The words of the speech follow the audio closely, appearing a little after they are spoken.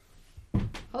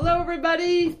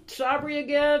everybody. Shabri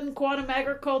again, Quantum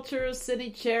Agriculture,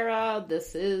 Sinichera.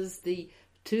 This is the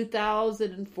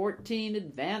 2014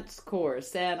 advanced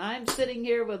course, and I'm sitting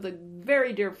here with a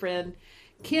very dear friend,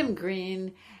 Kim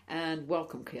Green, and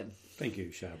welcome, Kim. Thank you,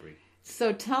 Shabri.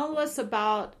 So tell us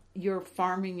about your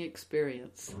farming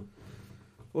experience.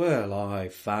 Well, I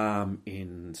farm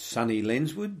in sunny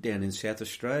Lenswood down in South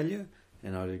Australia,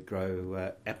 and I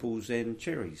grow apples and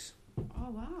cherries.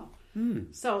 Oh, wow.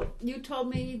 So you told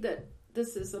me that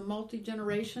this is a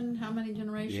multi-generation. How many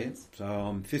generations? Yeah, so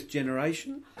I'm fifth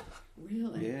generation.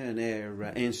 Really? Yeah, and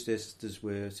our ancestors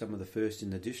were some of the first in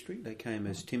the district. They came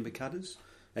as timber cutters,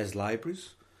 as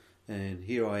labourers, and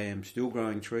here I am still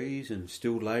growing trees and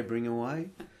still labouring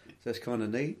away. So that's kind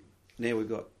of neat. Now we've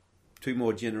got two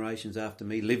more generations after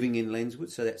me living in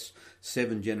Lenswood, so that's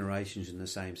 7 generations in the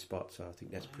same spot, so I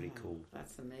think that's pretty cool.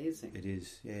 That's amazing. It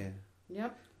is, yeah.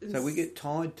 Yep. So we get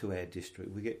tied to our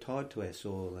district, we get tied to our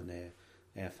soil and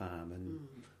our farm, and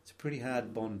it's a pretty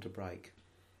hard bond to break.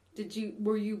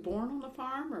 Were you born on the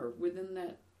farm or within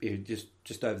that? Yeah,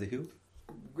 just over the hill.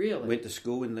 Really? Went to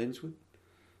school in Lenswood,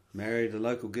 married a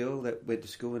local girl that went to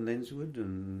school in Lenswood,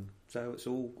 and so it's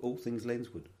all things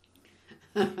Lenswood.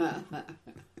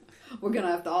 We're going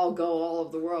to have to all go all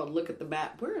over the world, look at the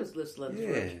map. Where is this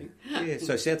Lenswood? Yeah.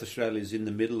 So South Australia is in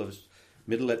the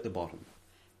middle at the bottom.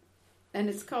 And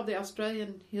it's called the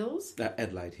Australian Hills?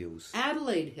 Adelaide Hills.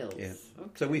 Adelaide Hills. Yeah.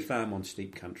 Okay. So we farm on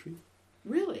steep country.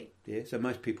 Really? Yeah. So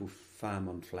most people farm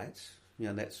on flats. You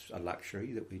know, that's a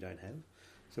luxury that we don't have.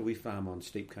 So we farm on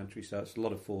steep country. So it's a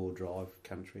lot of 4-wheel drive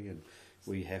country, and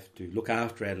we have to look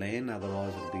after our land.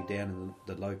 Otherwise, it'll be down in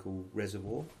the local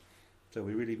reservoir. So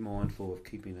we're really mindful of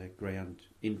keeping the ground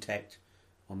intact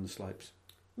on the slopes.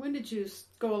 When did you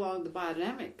go along the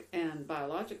biodynamic and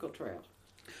biological trail?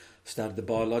 Started the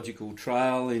biological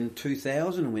trail in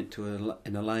 2000 and went to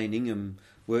an Elaine Ingham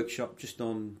workshop just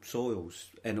on soils,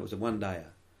 and it was a one-dayer.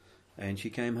 And she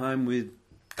came home with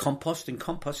compost and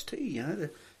compost tea, you know,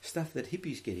 the stuff that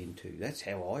hippies get into. That's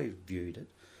how I viewed it.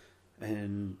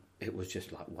 And it was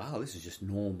just like, wow, this is just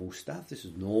normal stuff. This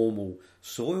is normal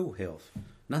soil health.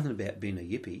 Nothing about being a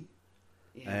yippie.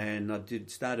 Yeah. And I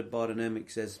started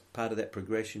biodynamics as part of that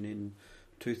progression in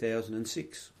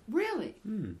 2006. Really?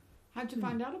 How'd you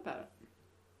find out about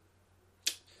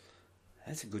it?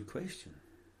 That's a good question.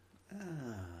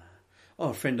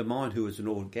 A friend of mine who was an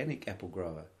organic apple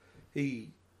grower,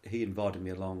 he invited me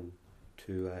along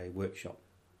to a workshop.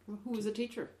 Well, who was the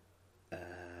teacher?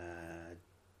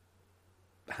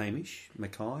 Hamish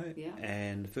Mackay, yeah.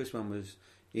 And the first one was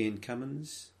Ian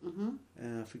Cummins.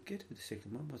 Mm-hmm. I forget who the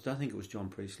second one was. I don't think it was John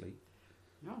Priestley.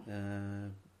 No.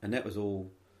 And that was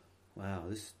all, wow,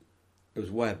 it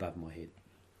was way above my head.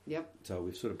 Yep. So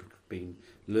we've sort of been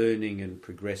learning and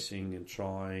progressing and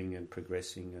trying and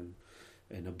progressing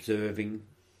and observing.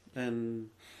 And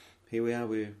here we are,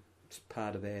 it's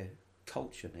part of our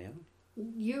culture now.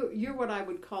 You're what I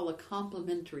would call a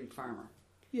complementary farmer.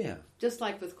 Yeah. Just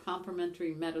like with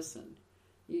complementary medicine.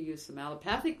 You use some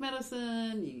allopathic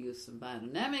medicine, you use some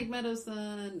biodynamic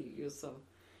medicine, you use some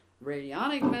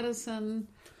radionic medicine.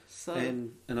 So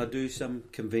and I do some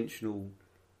conventional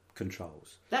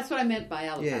controls. That's what I meant by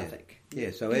allopathic.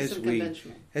 Yeah. So as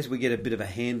we get a bit of a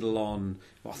handle on,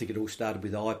 I think it all started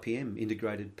with IPM,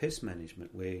 integrated pest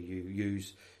management, where you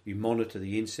monitor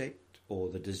the insect or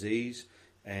the disease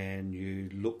and you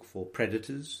look for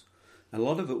predators. A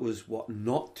lot of it was what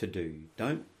not to do.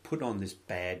 Don't put on this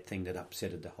bad thing that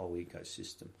upsetted the whole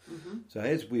ecosystem. Mm-hmm. So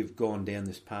as we've gone down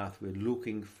this path, we're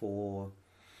looking for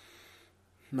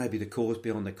maybe the cause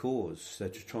beyond the cause. So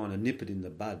to try and nip it in the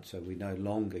bud so we no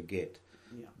longer get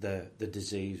the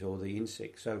disease or the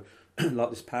insect. So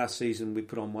like this past season, we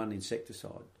put on 1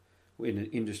 insecticide. We're in an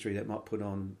industry that might put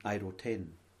on 8 or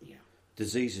 10. Yeah.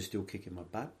 Disease is still kicking my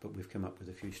butt, but we've come up with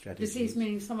a few strategies. Disease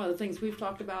meaning some of the things we've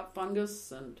talked about,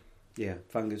 fungus and... Yeah,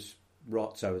 fungus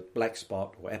rot, so black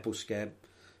spot or apple scab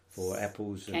for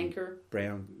apples. Canker. And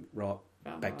brown rot,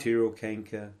 bacterial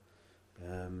canker.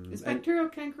 Is bacterial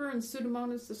canker and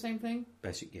Pseudomonas the same thing?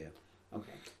 Basic, yeah.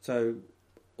 Okay. So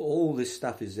all this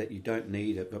stuff is that you don't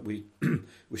need it, but we're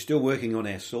still working on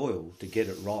our soil to get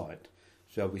it right.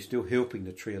 So we're still helping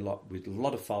the tree a lot with a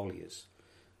lot of foliars.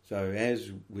 So as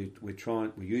we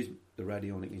use the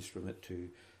radionic instrument to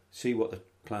see what the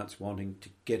plant's wanting to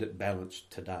get it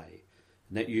balanced today.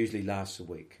 And that usually lasts a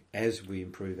week as we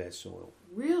improve our soil.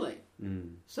 Really?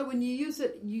 So when you use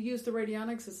it, you use the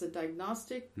radionics as a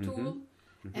diagnostic tool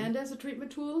and as a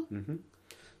treatment tool? Mm-hmm.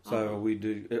 So we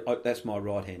do, that's my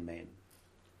right-hand man.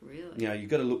 Really? You know, you've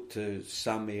got to look to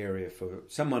some area for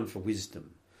someone for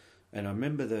wisdom. And I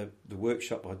remember the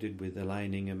workshop I did with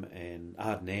Elaine Ingham and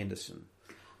Arden Anderson.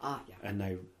 Yeah.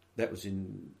 And that was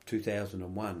in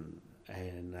 2001,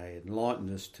 and they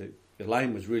enlightened us to...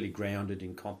 Elaine was really grounded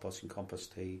in compost and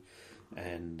compost tea,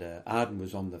 and Arden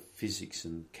was on the physics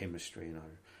and chemistry, and I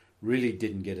really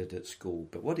didn't get it at school.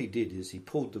 But what he did is he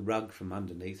pulled the rug from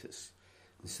underneath us,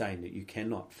 saying that you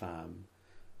cannot farm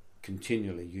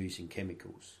continually using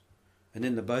chemicals. And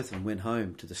then the both of them went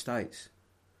home to the States.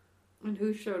 And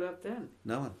who showed up then?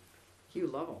 No one. Hugh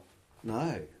Lovell.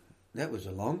 No, that was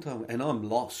a long time. And I'm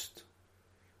lost.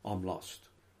 I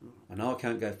know I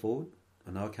can't go forward.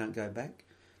 I know I can't go back.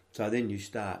 So then you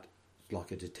start,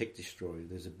 like a detective story.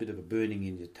 There's a bit of a burning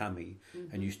in your tummy,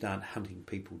 and you start hunting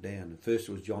people down. And first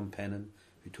it was John Pannon,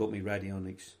 who taught me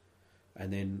radionics.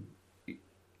 And then,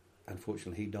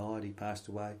 unfortunately, he died. He passed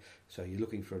away. So you're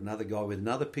looking for another guy with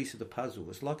another piece of the puzzle.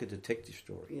 It's like a detective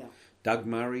story. Yeah. Doug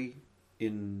Murray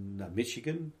in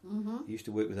Michigan. He used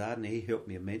to work with Arden. He helped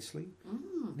me immensely.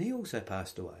 And he also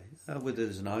passed away. Whether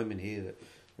there's an omen here that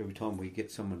every time we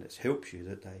get someone that helps you,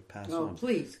 that they pass on. Oh,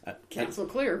 please. Cancel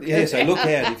clear. Yeah, so look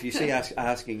out. If you see us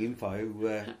asking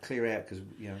info, clear out. Cause,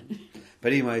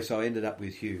 But anyway, so I ended up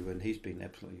with Hugh, and he's been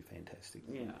absolutely fantastic.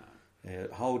 Yeah.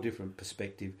 A whole different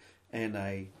perspective and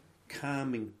a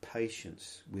calming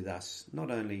patience with us,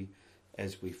 not only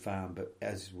as we farm, but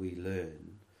as we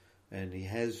learn. And he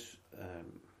has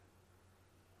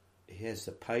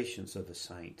the patience of a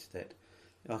saint, that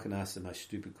I can ask the most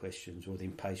stupid questions or the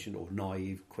impatient or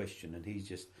naive question, and he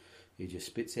just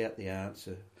spits out the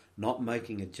answer, not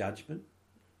making a judgment.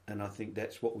 And I think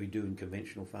that's what we do in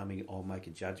conventional farming. I'll make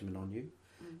a judgment on you,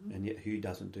 and yet Hugh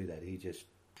doesn't do that. He just...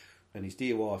 And his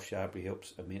dear wife, Sharpie,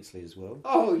 helps immensely as well.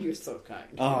 Oh, you're so kind.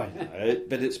 Oh, I know.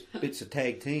 But it's a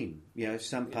tag team.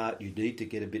 Some part you need to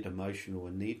get a bit emotional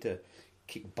and need to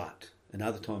kick butt. And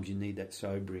other times you need that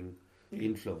sobering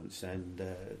influence. And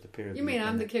the pair of you mean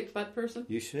I'm the kick butt person?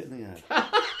 You certainly are.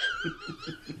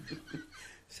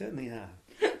 Certainly are.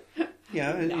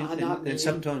 And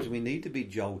sometimes we need to be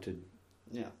jolted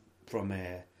from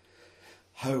our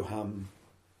ho-hum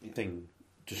thing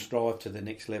to strive to the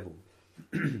next level.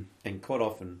 And quite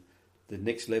often, the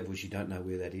next level is you don't know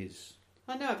where that is.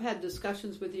 I know I've had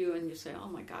discussions with you, and you say, "Oh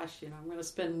my gosh, I'm going to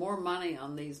spend more money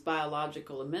on these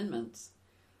biological amendments,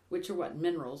 which are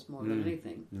minerals more than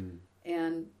anything."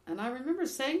 And I remember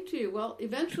saying to you, "Well,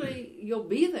 eventually you'll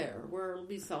be there where it'll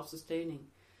be self-sustaining."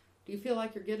 Do you feel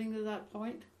like you're getting to that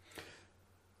point?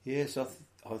 Yes, I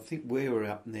think where we're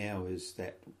up now is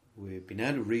that we've been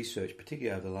able to research,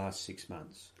 particularly over the last 6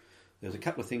 months. There's a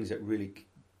couple of things that really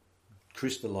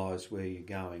crystallise where you're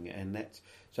going, and that's...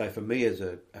 So for me as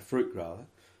a fruit grower,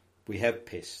 we have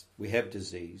pests, we have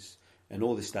disease, and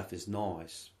all this stuff is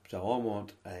nice. So I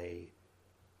want a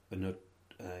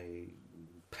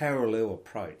parallel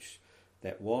approach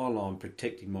that while I'm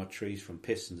protecting my trees from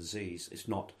pests and disease, it's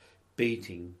not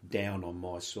beating down on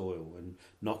my soil and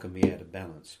knocking me out of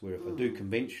balance. Where if I do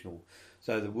conventional...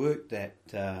 So the work that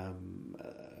I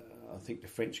think the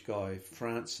French guy,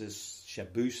 Francis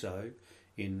Chabousseau,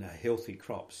 in Healthy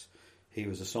Crops. He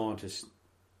was a scientist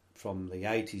from the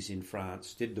 80s in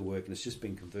France, did the work, and it's just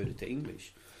been converted to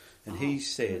English. And he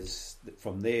says that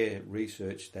from their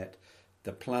research that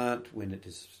the plant, when it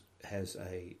has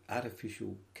a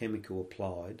artificial chemical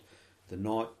applied, the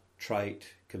nitrate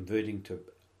converting to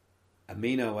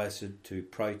amino acid to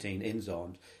protein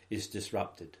enzymes is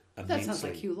disrupted immensely. That sounds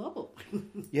like Hugh Lovell.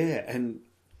 Yeah, and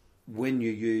when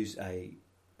you use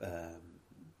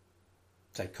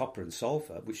say copper and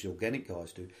sulphur, which the organic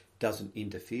guys do, doesn't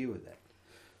interfere with that.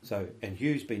 So, and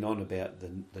Hugh's been on about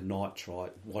the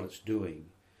nitrite, what it's doing.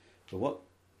 But what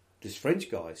this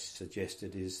French guy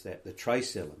suggested is that the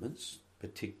trace elements,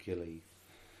 particularly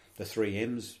the 3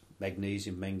 M's,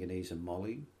 magnesium, manganese and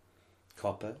moly,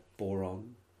 copper,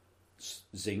 boron,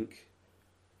 zinc,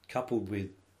 coupled with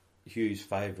Hugh's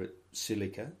favourite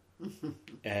silica,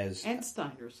 as... And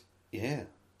Steiner's. Yeah,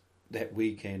 that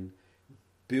we can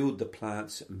build the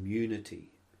plant's immunity.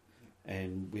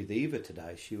 And with Eva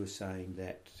today, she was saying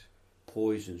that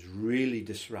poisons really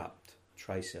disrupt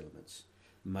trace elements,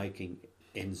 making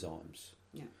enzymes.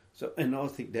 Yeah. So, and I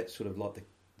think that's sort of like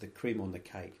the cream on the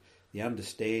cake, the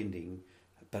understanding,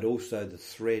 but also the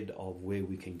thread of where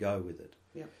we can go with it.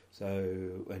 Yeah.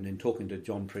 So, and then talking to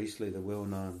John Priestley, the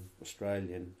well-known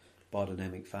Australian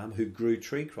biodynamic farmer who grew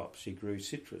tree crops, he grew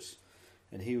citrus.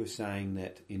 And he was saying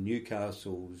that in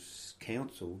Newcastle's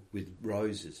council with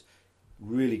roses,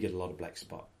 really get a lot of black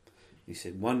spot. He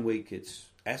said 1 week it's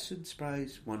acid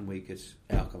sprays, 1 week it's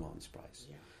alkaline sprays.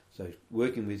 Yeah. So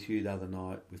working with Hugh the other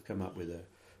night, we've come up with a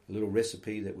little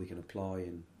recipe that we can apply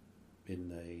in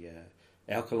the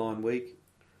alkaline week.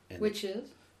 And which is?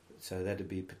 So that'd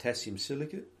be potassium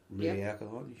silicate, really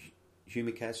alkaline.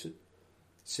 humic acid,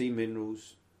 sea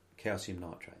minerals, calcium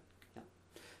nitrate. Yep.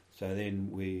 So then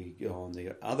we go on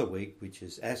the other week, which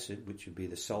is acid, which would be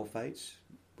the sulfates,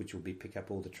 which will be pick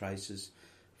up all the traces,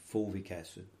 fulvic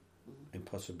acid, and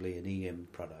possibly an EM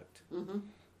product. Mm-hmm.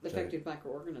 Effective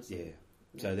microorganism. Yeah.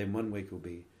 So then 1 week will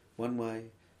be one way,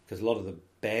 because a lot of the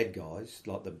bad guys,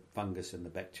 like the fungus and the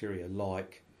bacteria,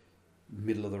 like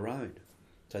middle of the road.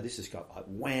 So this has got like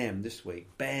wham this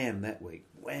week, bam that week,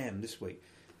 wham this week.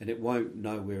 And it won't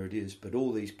know where it is, but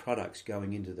all these products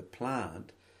going into the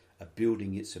plant are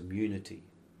building its immunity.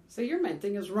 So your main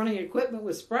thing is running equipment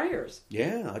with sprayers.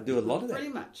 Yeah, I do a lot of that.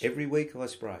 Pretty much. Every week I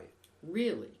spray.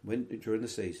 Really? During the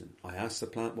season. I ask the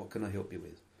plant, what can I help you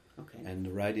with? Okay. And the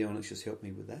radionics just help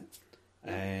me with that.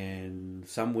 Yeah. And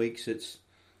some weeks it's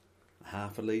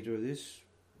half a litre of this,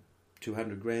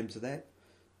 200 grams of that,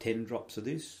 10 drops of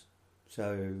this.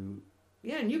 So...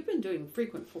 Yeah, and you've been doing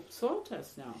frequent soil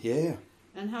tests now. Yeah.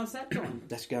 And how's that going?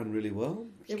 That's going really well.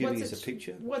 It's giving us a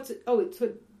picture. What's it? Oh,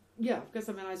 yeah, because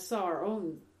I mean, I saw our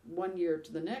own 1 year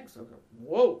to the next. I go,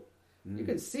 whoa! You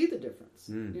can see the difference,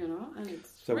 you know, and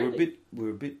it's so really... we're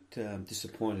a bit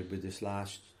disappointed with this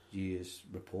last year's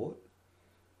report,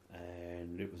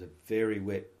 and it was a very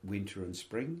wet winter and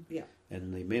spring. Yeah,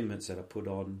 and the amendments that are put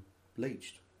on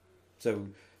leached. So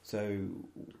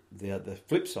the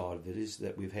flip side of it is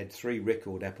that we've had 3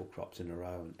 record apple crops in a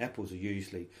row, and apples are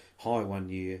usually high 1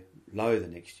 year, low the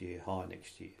next year, high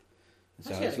next year. And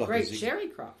so it's like a great cherry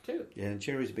crop too. Yeah, and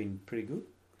cherries have been pretty good.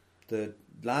 The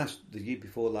year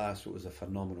before last, it was a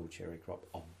phenomenal cherry crop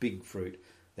of big fruit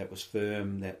that was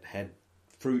firm, that had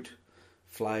fruit,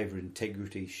 flavour,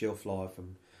 integrity, shelf life.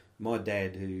 And my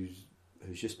dad, who's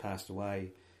just passed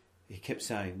away, he kept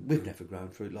saying, "We've never grown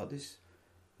fruit like this.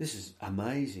 This is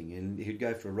amazing." And he'd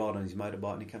go for a ride on his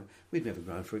motorbike and he'd come, "We've never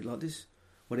grown fruit like this.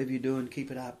 Whatever you're doing,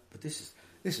 keep it up. But this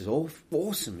is all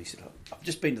awesome." He said, "I've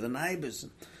just been to the neighbours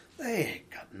and they've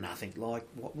got nothing like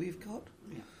what we've got."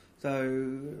 Yeah.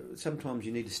 So sometimes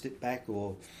you need to step back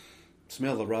or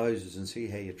smell the roses and see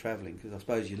how you're travelling, because I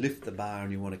suppose you lift the bar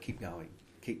and you want to keep going.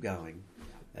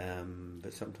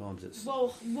 But sometimes it's...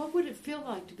 Well, what would it feel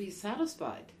like to be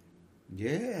satisfied?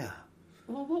 Yeah.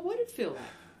 Well, what would it feel like?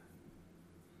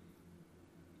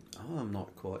 Oh, I'm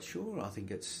not quite sure. I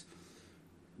think it's...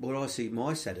 What I see,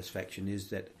 my satisfaction is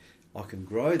that I can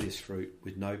grow this fruit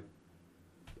with no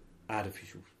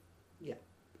artificial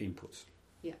inputs.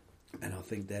 Yeah. And I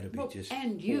think that'd be just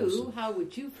And you, awesome. how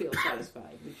would you feel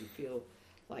satisfied? Would you feel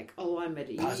like, oh, I'm at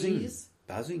ease?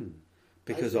 Buzzing.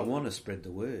 Because I want to spread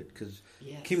the word. Because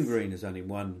yes. Kim Green is only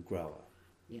one grower.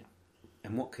 Yeah.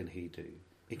 And what can he do?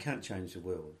 He can't change the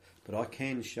world. But I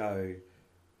can show,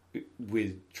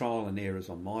 with trial and errors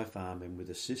on my farm and with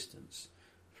assistance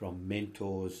from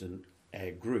mentors and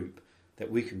our group, that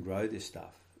we can grow this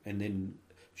stuff and then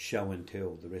show and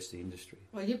tell the rest of the industry.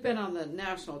 Well, you've been on the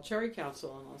National Cherry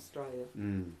Council in Australia.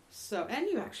 So, and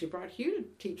you actually brought Hugh to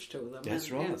teach to them. That's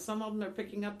right. And some of them are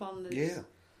picking up on these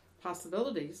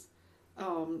possibilities.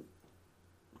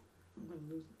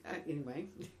 Anyway.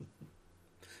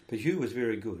 But Hugh was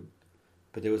very good.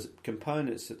 But there was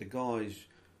components that the guys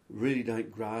really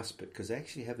don't grasp it because they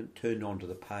actually haven't turned onto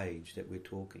the page that we're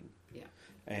talking. Yeah.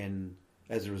 And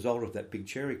as a result of that big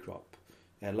cherry crop,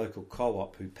 our local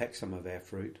co-op who packed some of our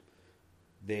fruit,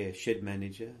 their shed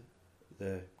manager,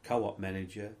 the co-op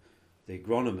manager, the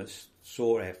agronomist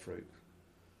saw our fruit,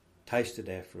 tasted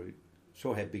our fruit,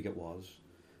 saw how big it was,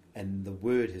 and the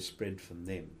word has spread from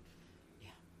them. Yeah.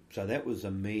 So that was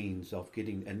a means of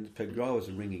getting, and for growers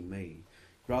are ringing me.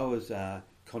 Growers are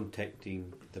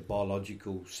contacting the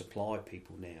biological supply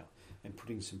people now and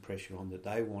putting some pressure on that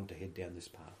they want to head down this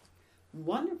path.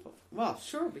 Wonderful. Well,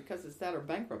 sure, because it's that or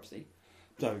bankruptcy.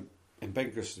 So, and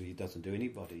bankruptcy doesn't do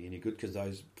anybody any good because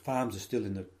those farms are still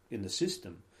in the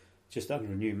system, just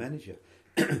under a new manager.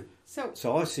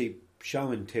 So I see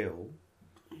show and tell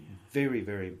very,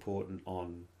 very important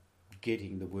on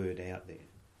getting the word out there.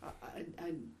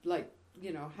 I like,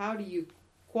 how do you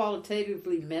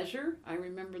qualitatively measure? I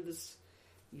remember this,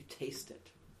 you taste it.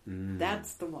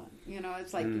 That's the one.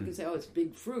 It's like you can say, oh, it's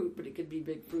big fruit, but it could be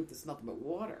big fruit that's nothing but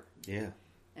water. Yeah.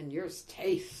 And yours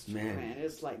tastes, man.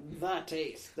 It's like the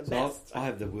taste, the best. I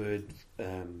have the word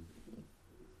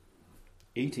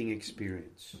eating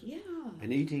experience. Yeah.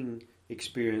 An eating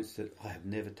experience that I have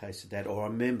never tasted that, or I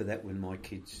remember that when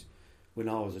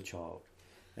I was a child.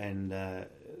 And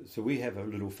so we have a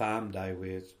little farm day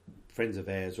where friends of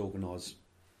ours organise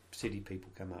city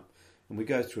people come up. And we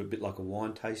go through a bit like a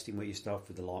wine tasting where you start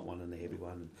with the light one and the heavy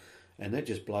one. And that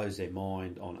just blows their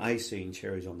mind on seeing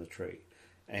cherries on the tree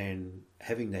and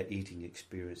having that eating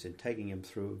experience and taking them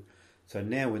through. So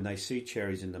now when they see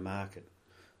cherries in the market,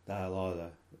 they'll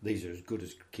either, these are as good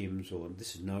as Kim's, or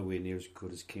this is nowhere near as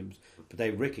good as Kim's. But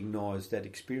they recognise that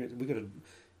experience. We've got to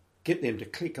get them to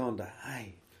click on to,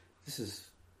 hey, this is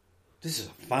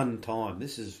a fun time.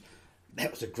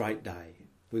 That was a great day.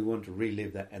 We want to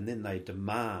relive that. And then they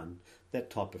demand that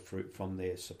type of fruit from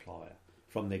their supplier,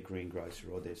 from their greengrocer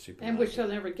or their supermarket. And which they'll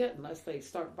never get unless they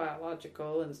start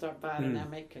biological and start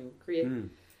biodynamic and create.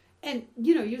 And,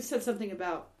 you said something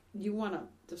about you want to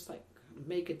just like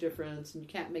make a difference, and you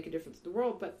can't make a difference in the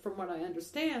world. But from what I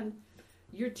understand,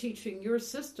 you're teaching your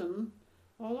system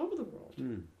all over the world.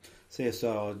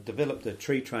 So I developed a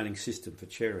tree training system for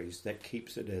cherries that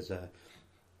keeps it as a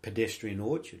pedestrian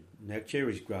orchard. Now,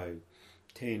 cherries grow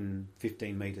 10,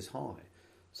 15 metres high.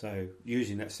 So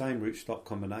using that same rootstock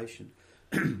combination,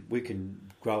 we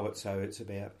can grow it so it's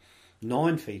about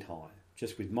 9 feet high,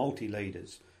 just with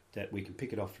multi-leaders that we can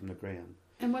pick it off from the ground.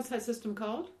 And what's that system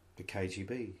called? The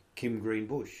KGB, Kim Green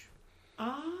Bush.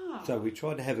 Ah. So we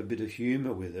tried to have a bit of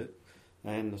humour with it.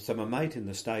 And so my mate in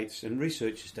the States, and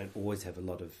researchers don't always have a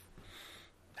lot of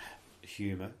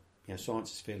humour.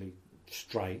 Science is fairly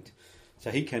straight.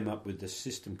 So he came up with this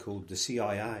system called the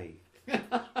CIA,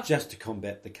 just to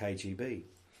combat the KGB.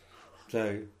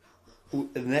 So,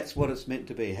 and that's what it's meant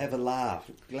to be. Have a laugh.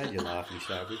 Glad you're laughing,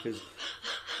 Shah,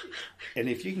 and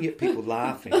if you can get people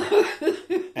laughing,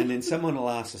 and then someone will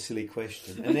ask a silly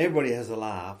question, and everybody has a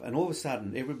laugh, and all of a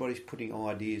sudden everybody's putting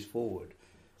ideas forward.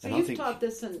 So and you've taught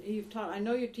this, and I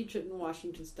know you teach it in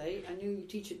Washington State. I knew you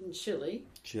teach it in Chile.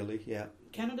 Chile, yeah.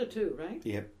 Canada too, right?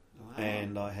 Yep. Wow.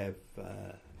 And I have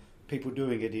people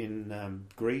doing it in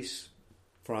Greece,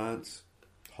 France,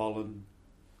 Holland,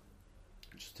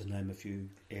 just to name a few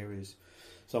areas.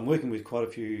 So I'm working with quite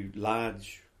a few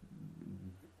large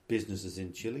businesses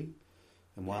in Chile.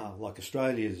 And wow, like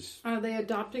Australia's... Are they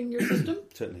adopting your system?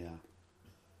 Certainly are.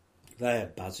 They are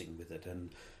buzzing with it.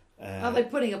 And are they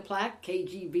putting a plaque,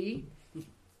 KGB?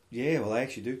 Yeah, well, they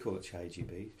actually do call it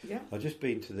KGB. Yeah. I've just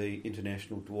been to the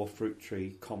International Dwarf Fruit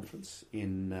Tree Conference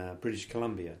in British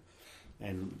Columbia,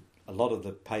 and a lot of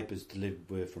the papers delivered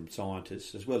were from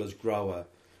scientists as well as grower.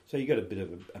 So you got a bit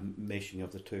of a meshing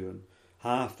of the two, and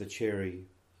half the cherry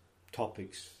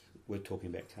topics we're talking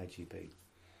about KGB.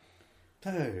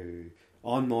 So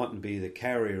I mightn't be the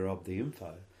carrier of the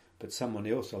info, but someone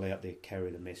else will out there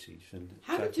carry the message. And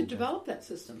how did you develop that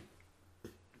system?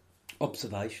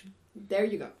 Observation. There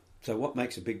you go. So what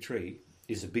makes a big tree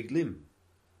is a big limb.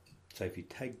 So if you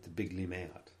take the big limb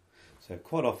out, so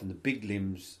quite often the big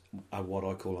limbs are what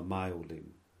I call a male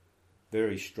limb.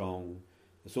 Very strong.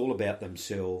 It's all about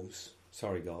themselves.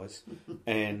 Sorry, guys.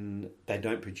 And they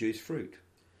don't produce fruit.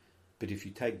 But if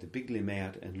you take the big limb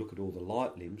out and look at all the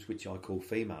light limbs, which I call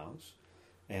females,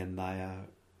 and they are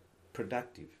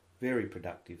productive, very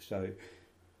productive. So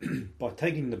by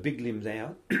taking the big limbs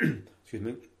out, excuse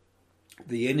me,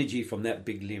 the energy from that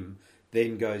big limb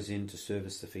then goes in to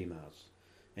service the females.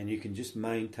 And you can just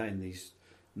maintain these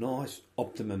nice,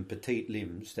 optimum, petite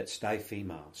limbs that stay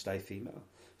female, stay female,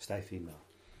 stay female.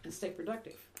 And stay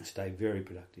productive. Stay very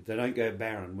productive. They don't go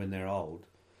barren when they're old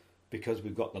because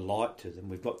we've got the light to them,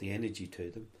 we've got the energy to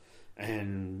them.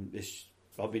 And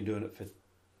I've been doing it for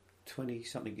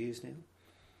 20-something years now.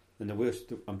 And the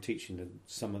worst, I'm teaching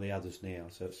some of the others now.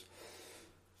 So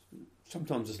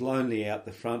sometimes it's lonely out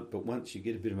the front, but once you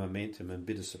get a bit of momentum and a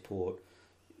bit of support,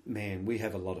 man, we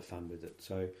have a lot of fun with it.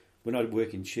 So when I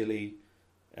work in Chile,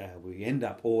 we end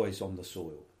up always on the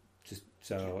soil.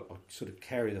 So I sort of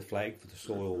carry the flag for the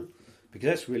soil because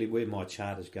that's really where my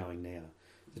charter's going now.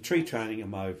 The tree training,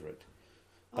 I'm over it.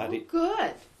 But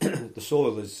good. The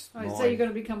soil is mine. So you're going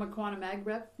to become a quantum ag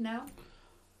rep now?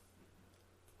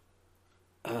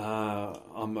 I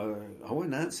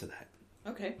won't answer that.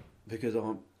 Okay. Because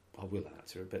I will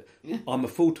answer it, but I'm a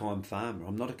full-time farmer.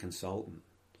 I'm not a consultant.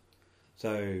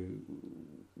 So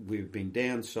we've been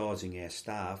downsizing our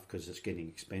staff because it's getting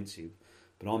expensive,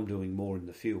 but I'm doing more in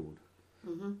the field.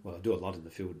 Mm-hmm. Well, I do a lot in the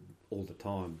field all the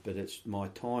time, but my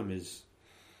time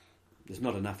there's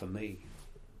not enough of me.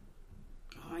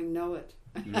 I know it.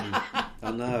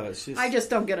 I know, it's just... I just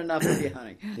don't get enough of you,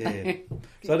 honey. Yeah.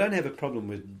 So I don't have a problem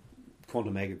with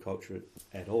quantum agriculture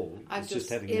at all.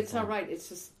 It's all right. It's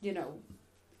just,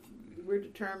 we're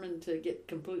determined to get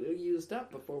completely used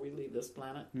up before we leave this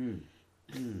planet. And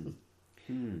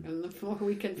the more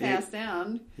we can pass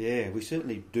down. Yeah, we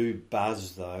certainly do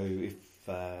buzz though.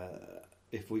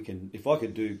 If I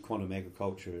could do quantum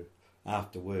agriculture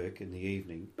after work in the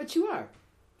evening. But you are.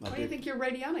 Why do you think you're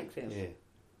radionics is?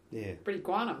 Yeah. Pretty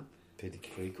quantum. Pretty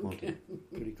quantum.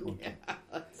 Pretty quantum. Yeah,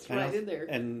 that's right in there.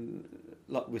 And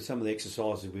like with some of the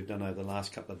exercises we've done over the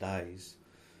last couple of days,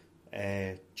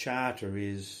 our charter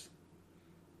is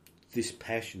this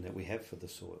passion that we have for the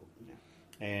soil. Yeah.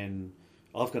 And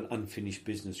I've got unfinished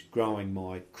business growing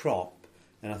my crop,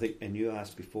 and I think, and you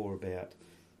asked before about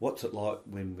what's it like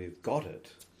when we've got it.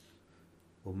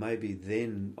 Well, maybe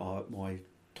then my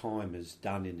time is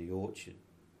done in the orchard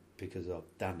because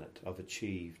I've done it, I've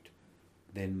achieved.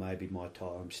 Then maybe my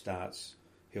time starts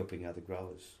helping other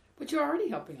growers. But you're already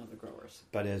helping other growers.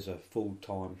 But as a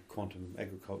full-time quantum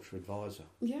agriculture advisor.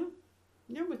 Yeah.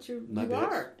 Yeah, but you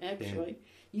are, actually.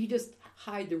 Yeah. You just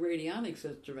hide the radionics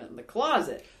instrument in the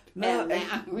closet. No,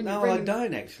 I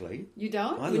don't actually. You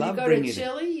don't? I when love you go bringing to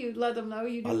Chile, you let them know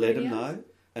you do I let them know,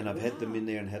 and I've had them Wow. in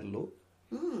there and had a look.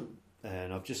 Mm.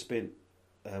 And I've just spent,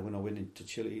 when I went into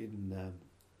Chile in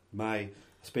May, I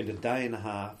spent a day and a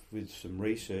half with some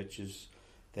researchers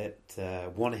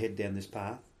that want to head down this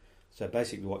path. So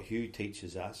basically what Hugh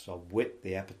teaches us, I whet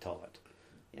the appetite.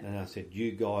 Yeah. And I said,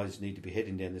 you guys need to be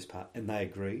heading down this path. And they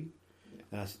agree. Yeah.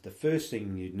 And I said, the first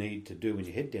thing you need to do when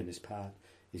you head down this path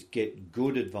is get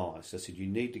good advice. I said, you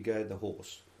need to go the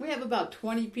horse. We have about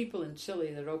 20 people in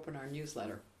Chile that open our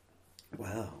newsletter.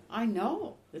 Wow. I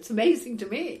know. It's amazing to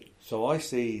me. So I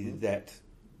see that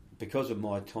because of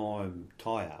my time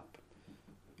tie-up,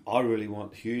 I really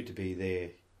want Hugh to be there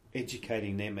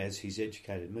educating them as he's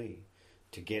educated me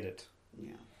to get it.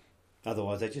 Yeah.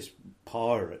 Otherwise, they just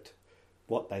pirate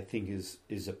what they think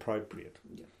is appropriate,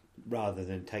 yeah, rather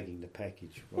than taking the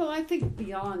package. Well, I think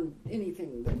beyond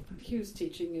anything that Hugh's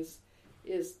teaching is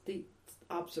the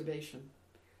observation.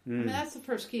 I mean, that's the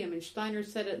first key. I mean, Steiner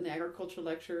said it in the agriculture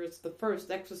lecture. It's the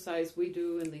first exercise we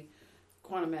do in the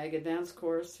Quantum Ag Advanced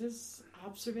course is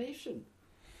observation.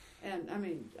 And, I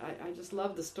mean, I just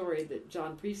love the story that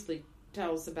John Priestley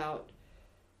tells about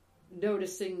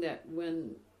noticing that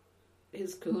when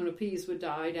his kahuna peas would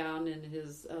die down in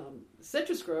his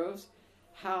citrus groves,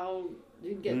 how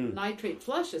you'd get nitrate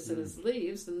flushes in his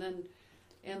leaves, and then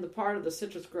in the part of the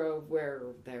citrus grove where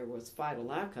there was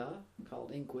phytolacca,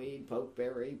 called inkweed,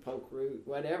 pokeberry, pokeroot,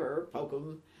 whatever,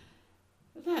 pokem,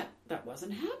 that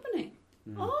wasn't happening.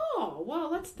 Oh,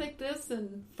 well, let's take this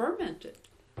and ferment it.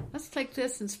 Let's take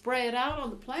this and spray it out on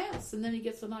the plants, and then he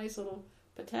gets a nice little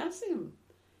potassium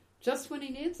just when he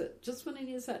needs it, just when he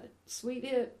needs that sweet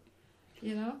hit,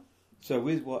 you know. So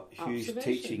with what Hugh's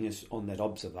teaching us on that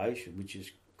observation, which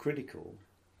is critical,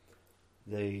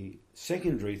 the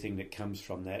secondary thing that comes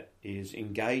from that is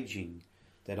engaging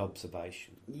that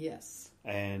observation. Yes.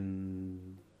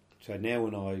 And so now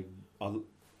when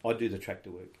I do the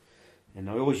tractor work, and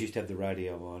I always used to have the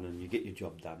radio on and you get your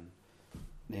job done.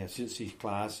 Now since these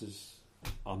classes,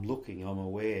 I'm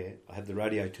aware, I have the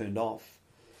radio turned off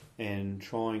and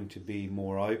trying to be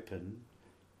more open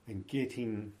and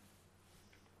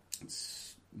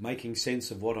making sense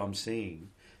of what I'm seeing,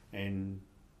 and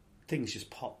things just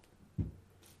pop.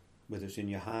 Whether it's in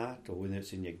your heart or whether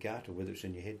it's in your gut or whether it's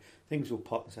in your head, things will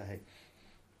pop and say, hey,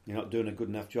 you're not doing a good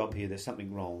enough job here, there's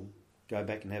something wrong. Go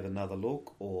back and have another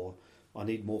look, or I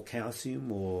need more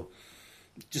calcium, or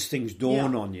just things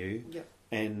dawn on you,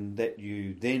 and that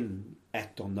you then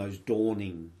act on those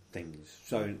dawning things.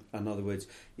 So, in other words,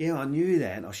 I knew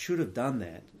that, I should have done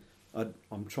that.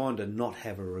 I'm trying to not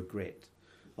have a regret.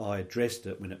 I addressed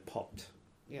it when it popped.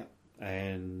 Yeah.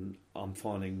 And I'm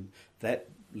finding that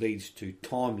leads to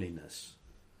timeliness.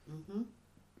 Mm-hmm.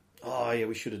 Oh, yeah,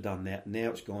 we should have done that. Now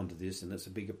it's gone to this, and it's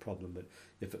a bigger problem.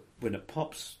 But when it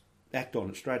pops, act on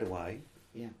it straight away,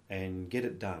 and get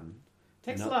it done.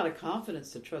 It takes a lot of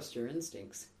confidence to trust your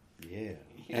instincts. Yeah,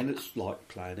 and it's like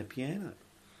playing a piano.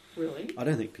 Really? I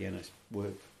don't think pianos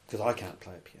work because I can't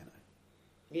play a piano.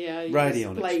 Yeah,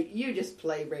 you just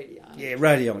play radionics. Yeah,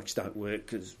 radionics don't work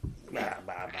because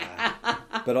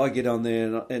but I get on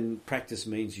there and practice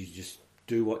means you just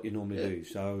do what you normally do.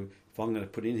 So if I'm going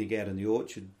to put anything out in the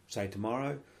orchard, say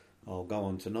tomorrow, I'll go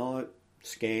on tonight,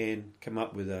 scan, come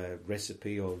up with a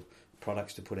recipe of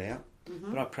products to put out.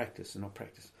 Mm-hmm. But I practice and I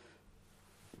practice.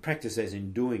 Practice as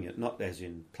in doing it, not as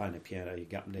in playing a piano, you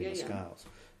go up and down the scales.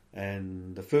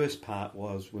 And the first part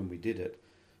was when we did it,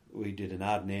 we did an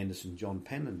Arden Anderson, John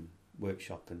Pannon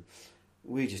workshop, and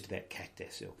we just about cacked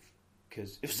ourselves.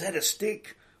 Because, was that a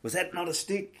stick? Was that not a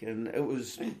stick? And it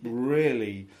was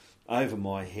really over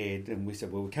my head, and we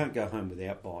said, well, we can't go home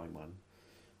without buying one.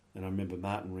 And I remember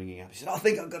Martin ringing up. He said, I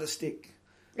think I've got a stick.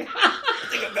 I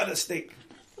think I've got a stick.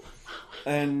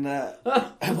 And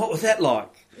what was that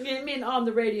like? You mean on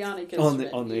the radionic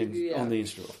instrument? On the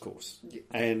instrument, of course.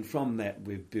 And from that,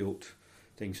 we've built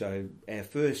things. So our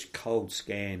first cold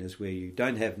scan is where you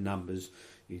don't have numbers.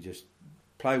 You just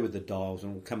play with the dials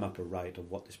and it'll come up a rate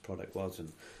of what this product was.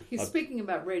 And he's speaking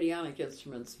about radionic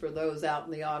instruments for those out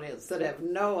in the audience that have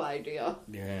no idea.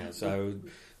 Yeah, so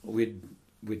we'd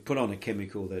we'd put on a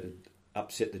chemical that had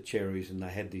upset the cherries, and they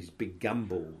had these big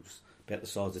gumballs about the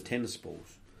size of tennis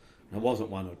balls. And it wasn't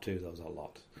one or two; there was a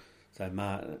lot. So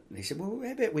he said, "Well,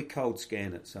 how about we cold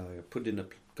scan it?" So I put them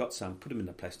in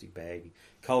a plastic bag,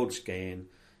 cold scan,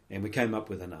 and we came up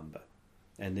with a number.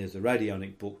 And there's a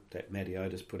radionic book that Matty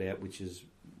Otis put out, which is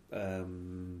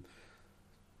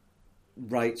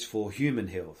rates for human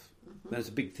health. And it's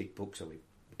a big, thick book, so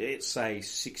it's say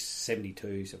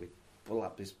 672. So we pull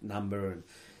up this number, and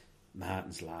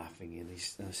Martin's laughing, and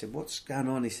I said, "What's going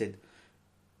on?" He said,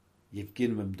 "You've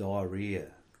given them diarrhea."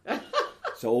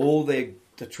 So all the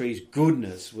tree's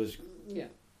goodness was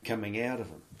coming out of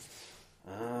them.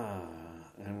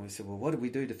 And we said, "Well, what do we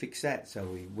do to fix that?" So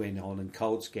we went on and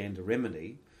cold scanned a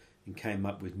remedy and came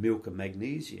up with milk and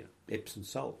magnesia, Epsom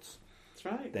salts. That's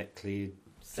right. That cleared.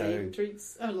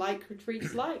 Treats like.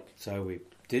 So we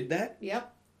did that.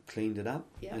 Yep. Cleaned it up.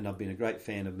 Yep. And I've been a great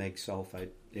fan of mag sulfate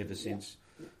ever since.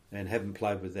 Yep. And haven't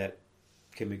played with that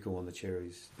chemical on the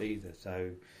cherries either.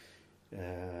 So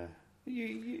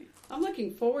I'm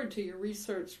looking forward to your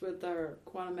research with our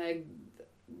Quantamag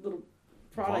little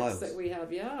products that we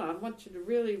have. Yeah, I want you to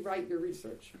really write your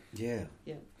research. Yeah.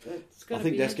 Yeah. I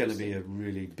think that's going to be a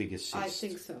really big assist. I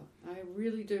think so. I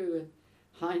really do. And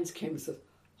Heinz came and said,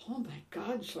 "Oh my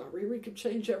God, Shari, we could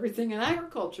change everything in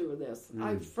agriculture with this."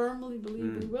 I firmly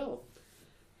believe we will.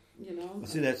 You know, I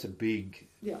see that's a big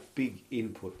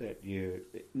input that you're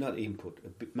not input,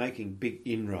 making big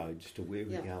inroads to where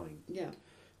we're going. Yeah.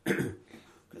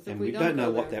 And we don't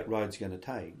know what that road's going to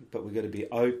take, but we've got to be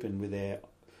open with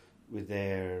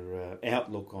our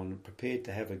outlook on prepared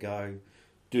to have a go,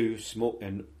 do small,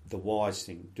 and the wise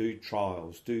thing, do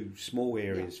trials, do small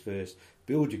areas first,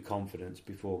 build your confidence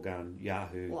before going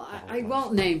Yahoo. Well, I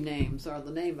won't name names or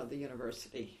the name of the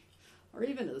university or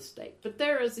even of the state, but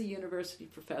there is a university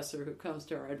professor who comes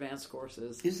to our advanced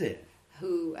courses. Is there?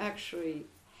 Who actually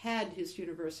had his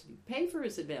university pay for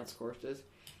his advanced courses,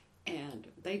 and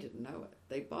they didn't know it.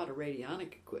 They bought a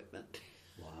radionic equipment.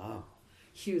 Wow.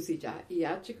 Hughes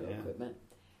Iachiko equipment.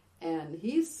 And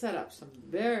he's set up some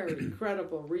very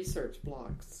credible research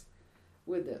blocks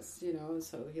with this, you know,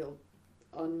 so he'll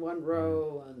on one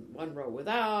row and one row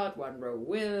without, one row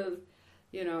with,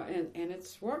 you know, and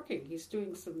it's working. He's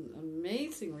doing some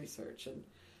amazing research, and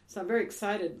so I'm very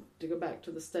excited to go back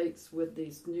to the States with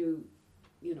these new,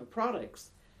 you know,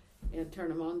 products and turn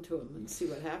them on to him and see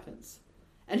what happens.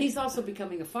 And he's also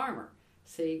becoming a farmer.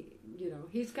 See, you know,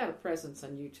 he's got a presence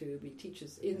on YouTube. He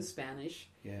teaches in Spanish.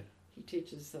 Yeah. He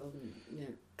teaches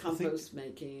compost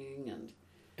making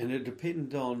and it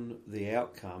depends on the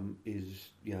outcome. Is,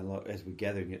 you know, like as we're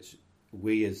gathering, it's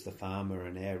we as the farmer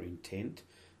and our intent,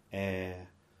 our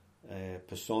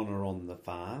persona on the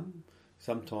farm.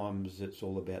 Sometimes it's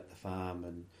all about the farm,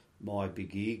 and my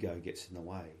big ego gets in the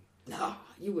way. No,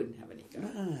 you wouldn't have an ego.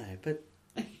 No, but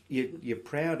you're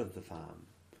proud of the farm.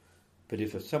 But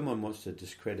if someone wants to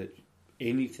discredit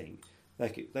anything,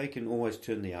 they can always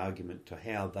turn the argument to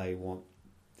how they want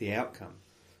the outcome.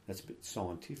 That's a bit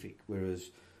scientific. Whereas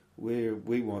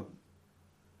we want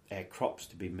our crops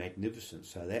to be magnificent,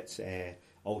 so that's our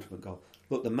ultimate goal.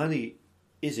 Look, the money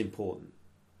is important,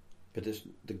 but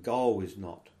the goal is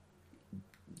not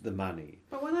the money.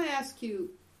 But when I ask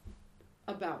you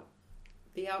about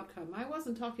the outcome, I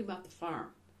wasn't talking about the farm.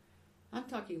 I'm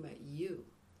talking about you.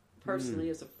 Personally,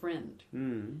 as a friend,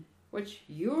 what's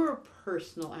your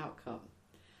personal outcome?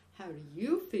 How do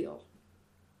you feel?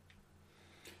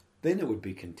 Then it would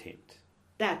be content.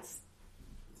 Yes.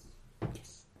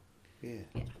 Yeah,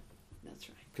 that's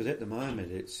right. Because at the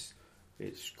moment it's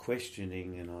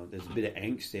questioning, and there's a bit of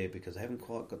angst there because I haven't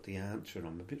quite got the answer, and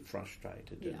I'm a bit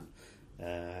frustrated. Yeah.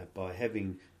 And, by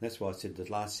having, that's why I said the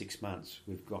last 6 months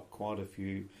we've got quite a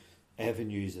few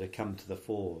avenues that have come to the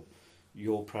fore.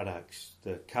 Your products,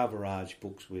 the Carvarage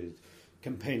books with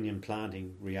companion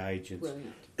planting reagents,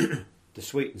 the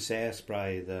sweet and sour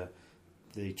spray,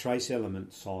 the trace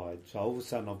element side. So all of a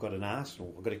sudden I've got an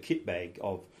arsenal, I've got a kit bag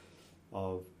of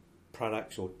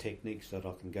products or techniques that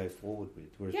I can go forward with.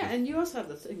 Whereas and you also have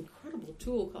this incredible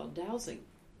tool called dowsing.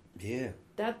 Yeah.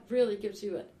 That really gives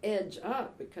you an edge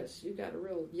up because you got a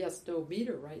real yes-no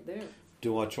meter right there.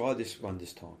 Do I try this one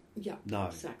this time? Yeah, no.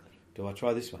 Exactly. Do I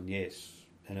try this one? Yes.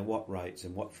 And at what rates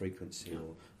and what frequency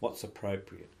or what's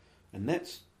appropriate. And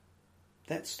that's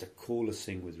the coolest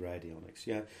thing with radionics.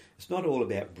 You know, it's not all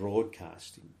about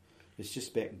broadcasting. It's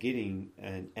just about getting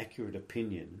an accurate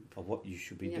opinion of what you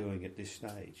should be doing at this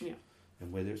stage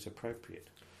and whether it's appropriate.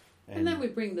 And then we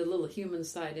bring the little human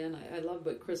side in. I love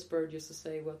what Chris Bird used to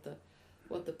say, what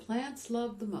the plants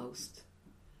love the most,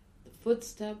 the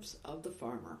footsteps of the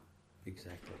farmer.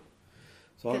 Exactly.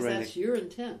 So because that's your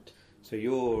intent. So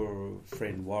your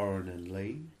friend Warren and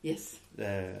Lee, yes,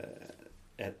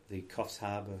 at the Coffs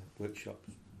Harbour workshop,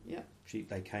 yeah,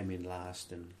 they came in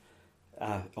last and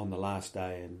on the last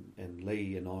day, and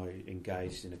Lee and I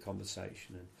engaged in a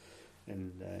conversation,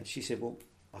 and she said, "Well,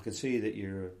 I can see that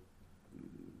you're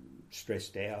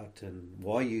stressed out, and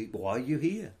why are you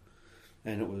here?"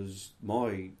 And it was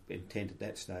my intent at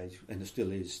that stage, and it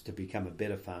still is, to become a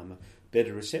better farmer,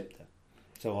 better receptor,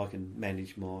 so I can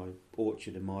manage my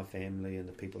orchard and my family and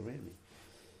the people around me.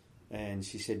 And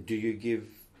she said, "Do you give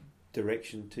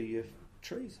direction to your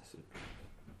trees?" I said,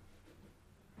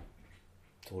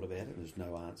 thought about it, there's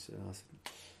no answer. And I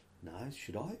said, "No,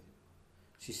 should I?"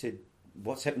 She said,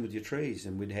 "What's happened with your trees?"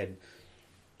 And we'd had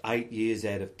 8 years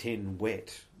out of 10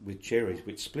 wet with cherries,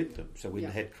 which split them. So we'd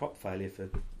had crop failure for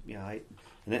 8, and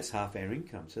that's half our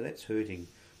income. So that's hurting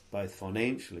both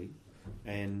financially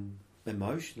and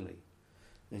emotionally.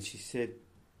 And she said,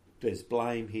 "There's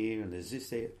blame here and there's this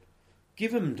there.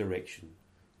 Give them direction.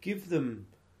 Give them,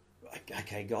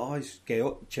 okay, guys,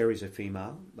 cherries are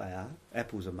female, they are.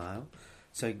 Apples are male.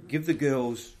 So give the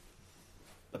girls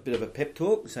a bit of a pep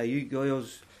talk. Say, you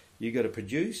girls, you got to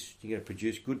produce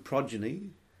good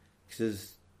progeny,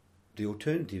 because the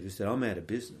alternative is that I'm out of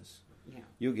business. Yeah.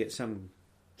 You'll get some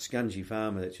scungy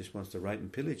farmer that just wants to rape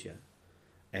and pillage you,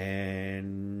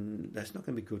 and that's not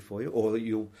going to be good for you. Or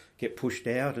you'll get pushed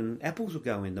out and apples will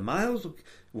go in. The males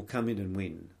will come in and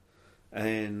win.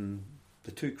 And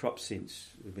the 2 crops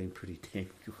since have been pretty damn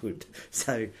good.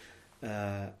 So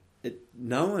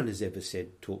no one has ever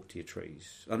said, talk to your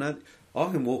trees. I know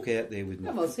I can walk out there with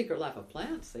well, Secret Life of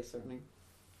Plants, they certainly...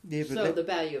 Yeah, but so the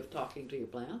value of talking to your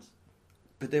plants.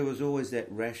 But there was always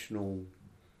that rational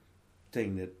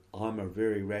thing that I'm a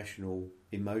very rational,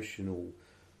 emotional,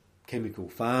 chemical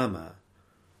farmer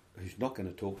who's not going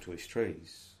to talk to his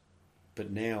trees. But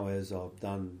now, as I've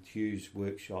done huge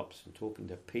workshops and talking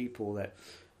to people, that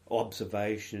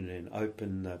observation and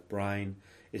open the brain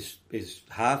is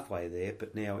halfway there,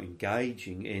 but now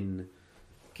engaging in,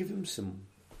 give them some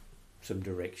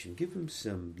direction, give them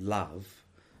some love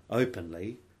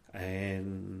openly,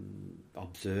 and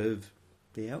observe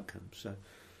the outcome. So,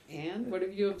 and what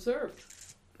have you observed?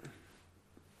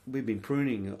 We've been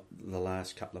pruning the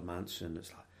last couple of months, and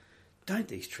it's like, don't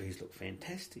these trees look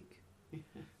fantastic?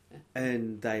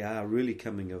 And they are really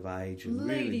coming of age. And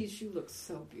ladies, you look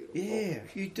so beautiful. Yeah,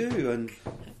 you do. And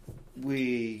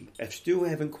we still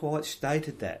haven't quite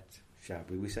stated that,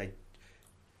 Sharpie. We say,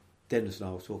 Dennis and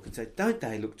I were talking, say, don't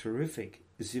they look terrific?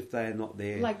 As if they are not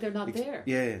there. Like they're not there.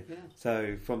 Yeah.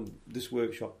 So from this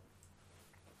workshop,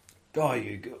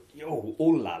 oh, oh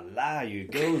la la, you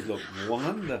girls look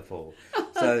wonderful.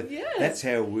 So yes. That's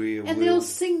how they'll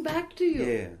sing back to you.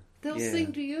 Yeah. They'll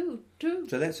sing to you too.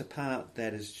 So that's a part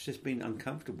that has just been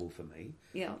uncomfortable for me.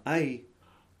 Yeah.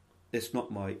 It's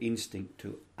not my instinct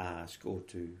to ask or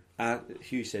to...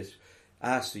 Hugh says,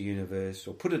 ask the universe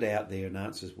or put it out there and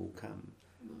answers will come.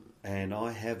 And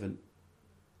I haven't...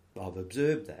 I've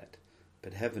observed that,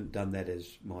 but haven't done that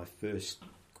as my first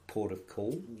port of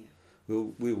call. Yeah.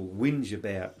 We will whinge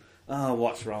about,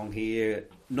 what's wrong here,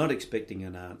 not expecting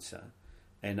an answer,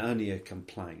 and only a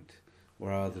complaint,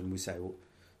 rather than we say, well,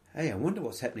 hey, I wonder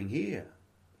what's happening here,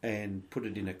 and put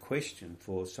it in a question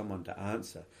for someone to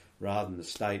answer, rather than a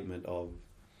statement of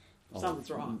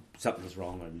something's wrong. Something's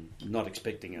wrong, and not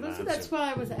expecting an answer. That's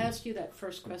why I was asked you that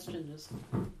first question is,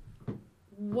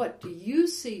 what do you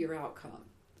see your outcome?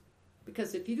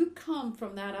 Because if you come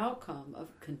from that outcome of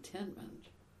contentment,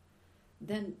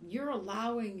 then you're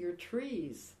allowing your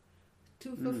trees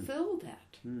to fulfill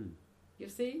that. You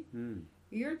see?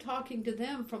 You're talking to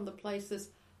them from the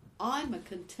places, I'm a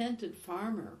contented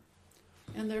farmer.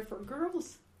 And therefore,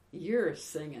 girls, you're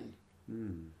singing.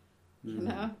 You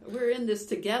know, we're in this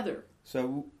together.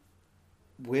 So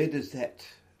where does that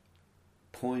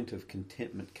point of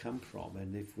contentment come from?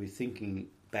 And if we're thinking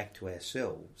back to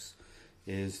ourselves,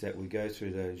 is that we go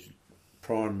through those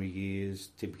primary years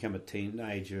to become a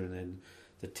teenager, and then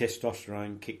the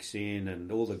testosterone kicks in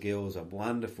and all the girls are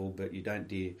wonderful, but you don't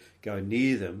dare go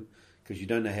near them because you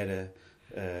don't know how to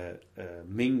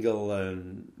mingle,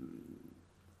 and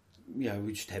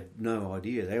we just have no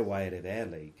idea. They're way out of our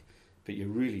league, but you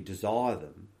really desire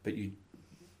them, but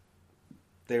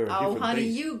they're a different honey,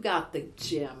 beast. you got the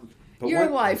gym. But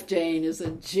your wife Jane is a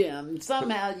gym.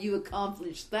 Somehow you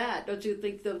accomplished that. Don't you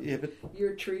think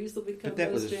your trees will become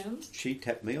those gyms? She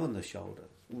tapped me on the shoulder.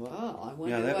 Well, I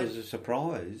wonder that was a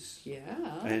surprise.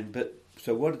 Yeah.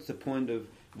 So what is the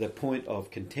point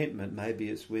of contentment? Maybe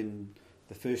it's when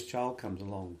the first child comes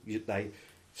along. They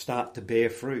start to bear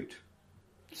fruit.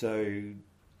 So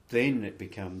then it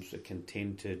becomes a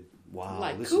contented, wow.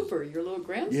 Like Cooper, your little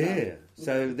grandson. Yeah.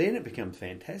 So then it becomes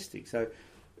fantastic. So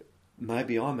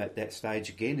maybe I'm at that stage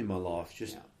again in my life.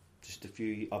 Just a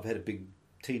few. I've had a big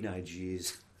teenage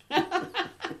years.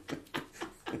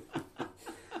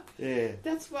 Yeah.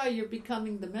 That's why you're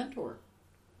becoming the mentor.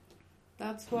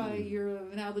 That's why you're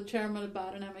now the chairman of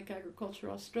Biodynamic Agriculture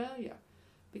Australia,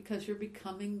 because you're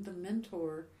becoming the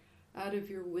mentor out of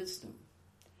your wisdom.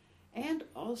 And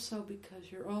also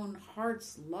because your own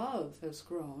heart's love has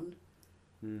grown,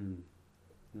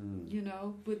 you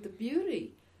know, with the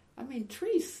beauty. I mean,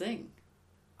 trees sing.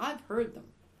 I've heard them.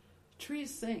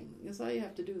 Trees sing. Because all you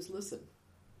have to do is listen.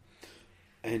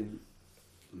 And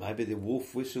maybe the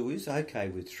wolf whistle is okay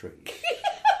with trees.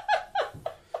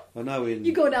 I know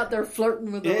you're going out there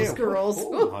flirting with those girls.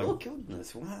 Oh my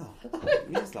goodness, wow.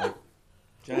 It's like,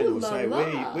 Jane will say,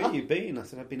 where you been? I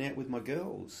said, I've been out with my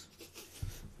girls.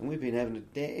 And we've been having a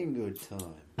dang good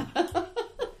time.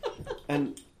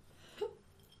 And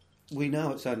we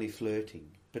know it's only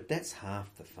flirting, but that's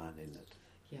half the fun, isn't it?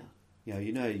 Yeah.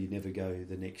 You never go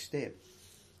the next step.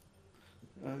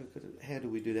 How do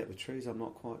we do that with trees? I'm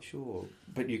not quite sure.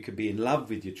 But you could be in love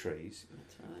with your trees.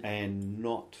 That's right. And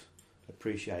not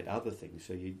appreciate other things.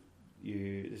 So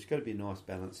there's got to be a nice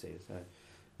balance there. So,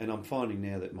 and I'm finding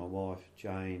now that my wife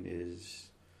Jane is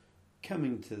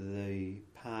coming to the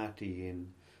party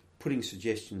and putting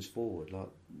suggestions forward.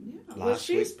 Like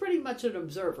she's pretty much an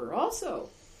observer also.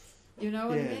 You know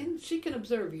what I mean? She can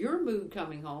observe your mood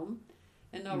coming home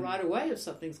and know right away if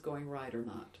something's going right or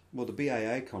not. Well, the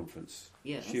BAA conference,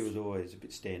 yes. She was always a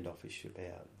bit standoffish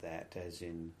about that, as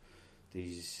in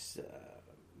these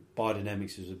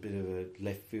biodynamics is a bit of a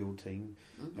left field thing.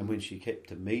 Mm-hmm. And when she kept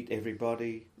to meet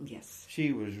everybody, yes,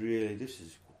 she was really, this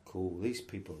is cool. These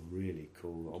people are really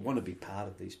cool. I want to be part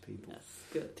of these people. That's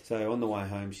good. So on the way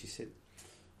home, she said,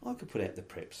 I could put out the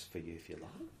preps for you if you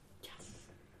like. Yes.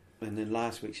 And then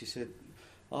last week she said,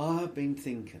 I've been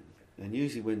thinking. And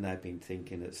usually when they've been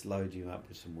thinking, it's load you up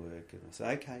with some work. And I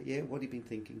say, okay, yeah, what have you been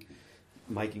thinking?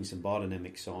 Making some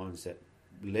biodynamic signs that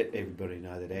let everybody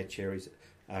know that our cherries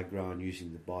are grown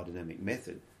using the biodynamic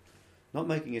method. Not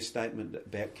making a statement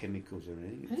about chemicals or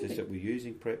anything. It's just that we're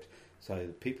using preps. So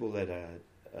the people that are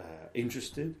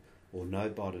interested or know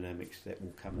biodynamics, that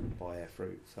will come and buy our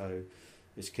fruit. So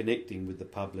it's connecting with the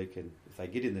public, and if they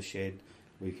get in the shed,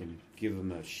 we can give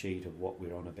them a sheet of what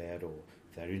we're on about, or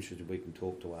if they're interested, we can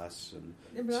talk to us. And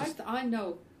I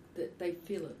know that they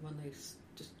feel it when they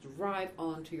just drive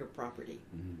onto your property.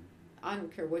 Mm-hmm. I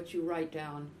don't care what you write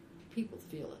down, people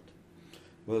feel it.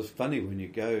 Well, it's funny when you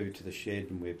go to the shed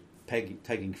and we're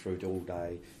taking fruit all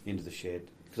day into the shed,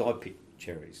 because I pick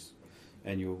cherries,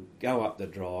 and you'll go up the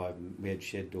drive, and we had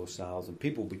shed door sales, and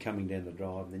people will be coming down the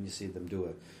drive, and then you see them do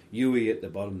a Yui at the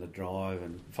bottom of the drive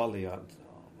and follow you up.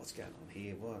 What's going on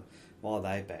here? Why are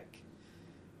they back?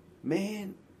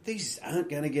 Man, these aren't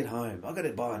going to get home. I've got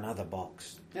to buy another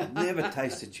box. I've never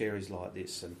tasted cherries like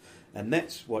this. And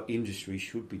that's what industry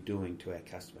should be doing to our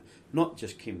customer, not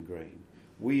just Kim Green.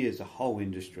 We as a whole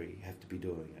industry have to be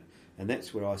doing it. And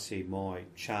that's where I see my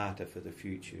charter for the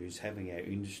future, is having our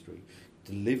industry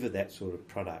deliver that sort of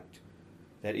product,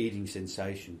 that eating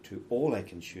sensation, to all our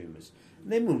consumers.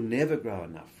 And then we'll never grow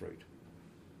enough fruit.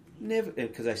 Never,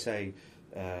 because they say...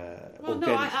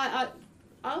 I'd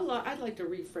like to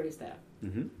rephrase that.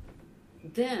 Mm-hmm.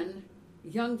 Then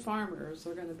young farmers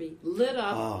are going to be lit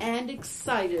up and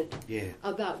excited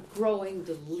about growing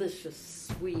delicious,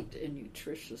 sweet, and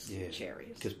nutritious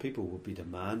cherries. Because people will be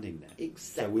demanding that.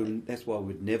 Exactly. So that's why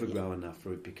we'd never grow enough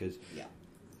fruit, because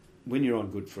when you're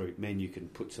on good fruit, man, you can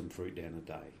put some fruit down a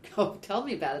day. Oh, tell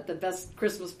me about it. The best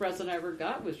Christmas present I ever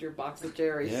got was your box of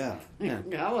cherries. Yeah.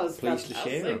 That was pleased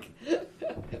fantastic. to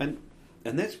share.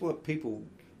 And that's what people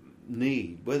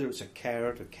need, whether it's a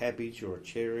carrot, a cabbage, or a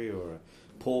cherry, or a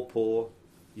pawpaw.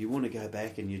 You want to go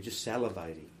back and you're just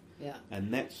salivating. Yeah.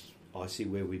 And that's, I see,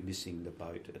 where we're missing the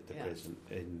boat at the present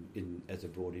in as a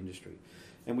broad industry.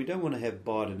 And we don't want to have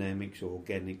biodynamics or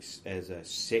organics as a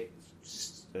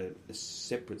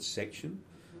separate section.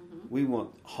 Mm-hmm. We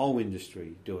want whole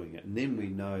industry doing it. And then we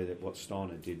know that what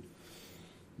Steiner did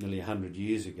nearly 100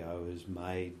 years ago has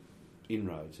made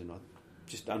inroads. And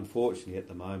just unfortunately at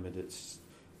the moment it's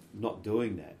not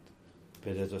doing that.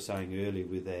 But as I was saying earlier,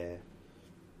 with our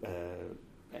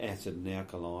acid and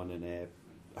alkaline and our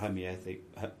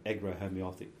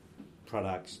agro-homeopathic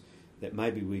products, that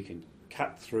maybe we can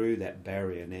cut through that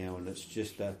barrier now, and it's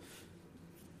just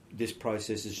this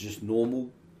process is just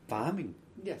normal farming.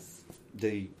 Yes.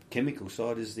 The chemical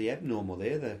side is the abnormal.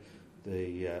 They're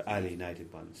the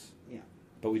alienated ones. Yeah.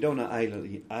 But we don't want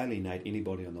to alienate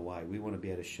anybody on the way. We want to be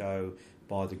able to show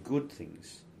by the good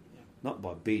things not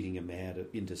by beating them out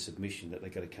into submission that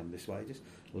they've got to come this way. Just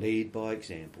lead by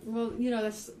example. Well,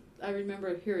 I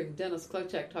remember hearing Dennis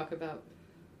Klochak talk about,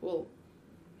 well,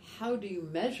 how do you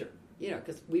measure?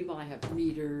 Because we want to have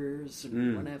readers and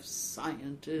we want to have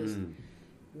scientists.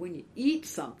 When you eat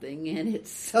something and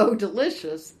it's so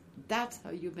delicious, that's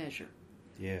how you measure.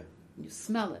 Yeah. You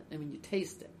smell it. You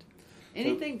taste it.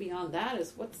 Anything beyond that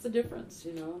is, what's the difference?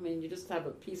 You just have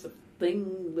a piece of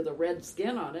thing with a red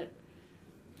skin on it.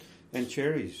 And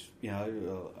cherries, a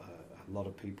lot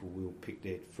of people will pick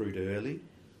their fruit early,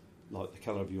 like the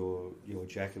colour of your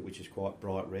jacket, which is quite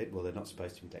bright red. Well, they're not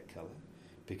supposed to be that colour,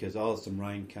 because either some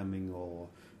rain coming or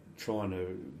trying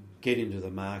to get into the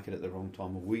market at the wrong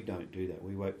time. Well, we don't do that.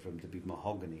 We wait for them to be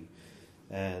mahogany.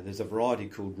 There's a variety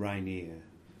called Rainier,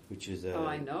 which is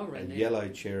a yellow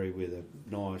cherry with a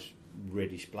nice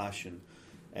reddish blush. And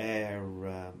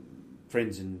our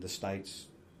friends in the States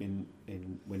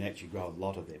we actually grow a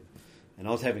lot of them. And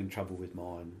I was having trouble with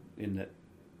mine in that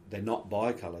they're not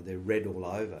bicolour, they're red all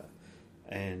over.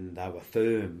 And they were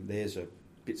firm. Theirs are a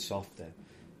bit softer.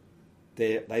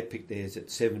 They picked theirs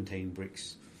at 17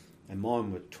 bricks, and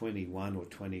mine were 21 or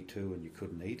 22, and you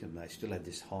couldn't eat them. They still had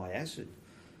this high acid.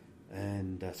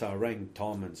 And so I rang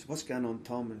Tom and said, "What's going on,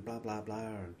 Tom?" and blah, blah, blah.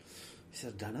 And he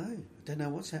said, I don't know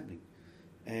what's happening.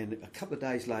 And a couple of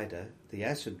days later, the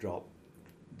acid dropped.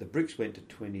 The bricks went to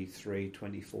 23,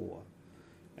 24.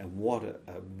 And what a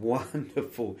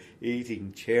wonderful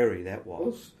eating cherry that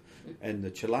was. And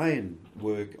the Chilean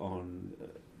work on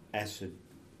acid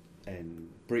and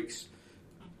bricks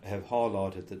have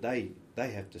highlighted that they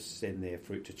have to send their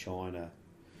fruit to China,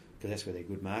 because that's where their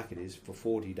good market is, for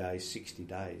 40 days, 60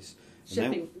 days.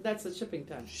 Shipping, that's the shipping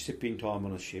time. Shipping time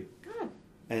on a ship. God.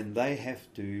 And they have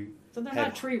to... So they're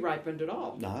not tree ripened at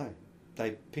all. No.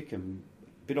 They pick them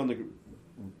a bit on the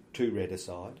too red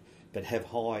side, but have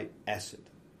high acid.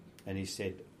 And he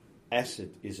said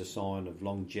acid is a sign of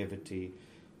longevity,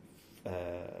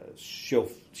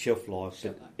 shelf life,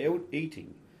 but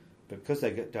eating. But because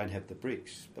they don't have the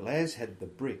bricks, Belaz had the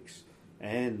bricks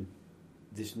and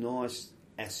this nice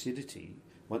acidity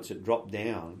once it dropped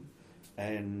down,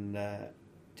 and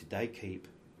did they keep?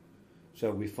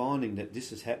 So we're finding that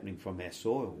this is happening from our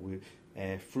soil.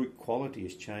 Our fruit quality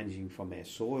is changing from our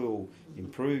soil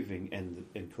improving, and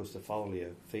of course the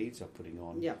foliar feeds are putting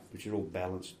on, which are all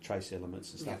balanced trace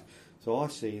elements and stuff. So I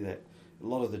see that a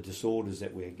lot of the disorders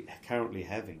that we're currently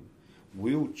having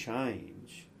will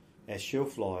change. Our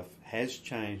shelf life has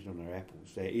changed on our apples.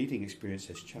 Our eating experience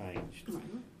has changed.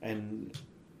 And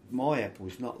my apple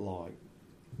is not like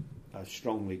a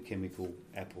strongly chemical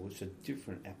apple. It's a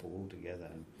different apple altogether.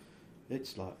 And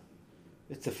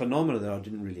it's a phenomenon that I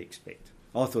didn't really expect.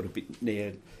 I thought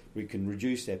we can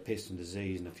reduce our pest and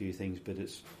disease and a few things, but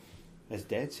it's, as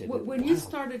Dad said... When you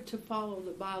started to follow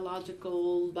the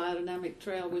biological, biodynamic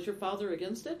trail, was your father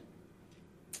against it?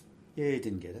 Yeah, he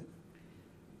didn't get it.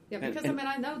 Yeah, because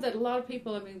I know that a lot of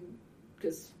people,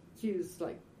 because Hugh's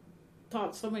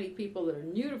taught so many people that are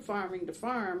new to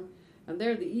farm, and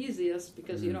they're the easiest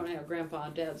because you don't have Grandpa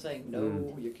and Dad saying,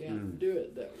 no, you can't do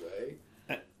it that way.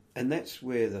 And that's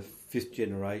where the fifth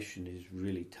generation is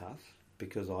really tough,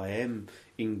 because I am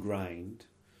ingrained.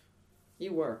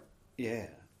 You were. Yeah,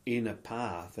 in a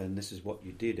path, and this is what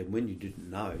you did. And when you didn't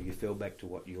know, you fell back to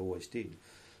what you always did.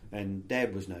 And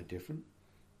Dad was no different,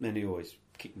 and he always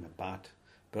kicked my butt.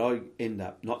 But I end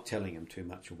up not telling him too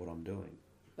much of what I'm doing.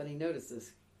 But he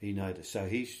notices. He noticed. So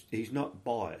he's not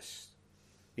biased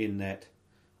in that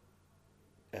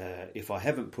if I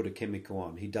haven't put a chemical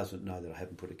on, he doesn't know that I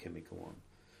haven't put a chemical on.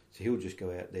 So he'll just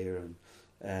go out there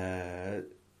and...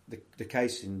 The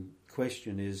case in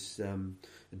question is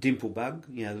a dimple bug.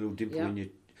 The little dimple in your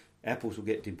apples will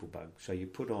get dimple bug. So you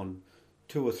put on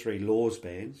 2 or 3 Law's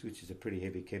bands, which is a pretty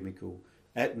heavy chemical,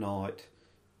 at night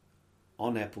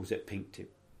on apples at pink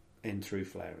tip and through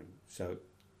flowering. So it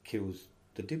kills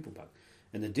the dimple bug.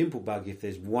 And the dimple bug, if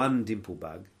there's one dimple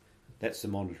bug, that's the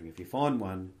monitoring. If you find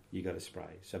one, you got to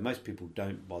spray. So most people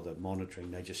don't bother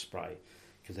monitoring; they just spray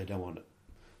because they don't want it.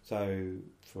 So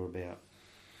for about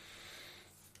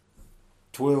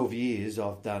 12 years,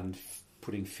 I've done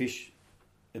putting fish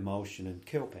emulsion and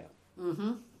kelp out.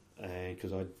 Mm-hmm.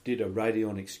 Because I did a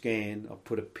radionic scan, I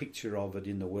put a picture of it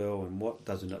in the well, and what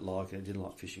doesn't it like? And it didn't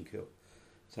like fish and kelp.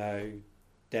 So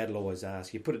Dad will always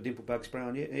ask, you put a dimple bug spray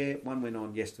on? Yeah, one went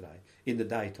on yesterday in the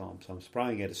daytime. So I'm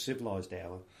spraying at a civilised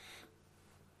hour.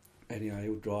 And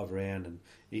he'll drive around, and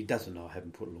he doesn't know I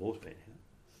haven't put a Law's band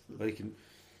out. But he can,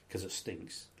 because it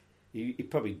stinks. He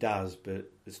probably does, but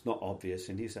it's not obvious.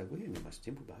 And he'll say, we haven't got much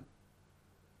dimple bug.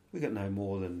 We got no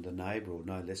more than the neighbour or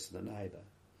no less than the neighbour.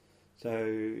 So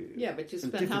yeah, but you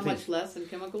spend how much less in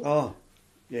chemicals? Oh,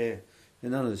 yeah.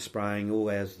 And none of the spraying all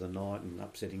hours of the night and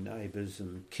upsetting neighbours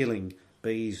and killing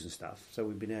bees and stuff. So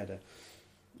we've been able to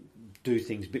do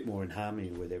things a bit more in harmony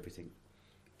with everything.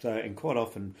 So, and quite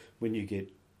often when you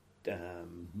get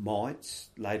mites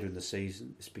later in the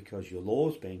season, it's because your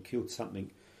law's been killed something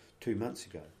 2 months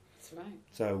ago. That's right.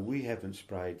 So we haven't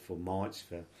sprayed for mites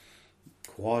for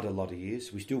quite a lot of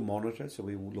years. We still monitor, so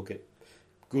we will look at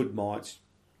good mites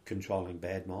controlling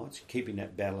bad mites, keeping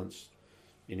that balance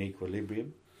in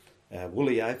equilibrium.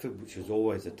 Woolly aphid, which is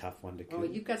always a tough one to kill. Oh,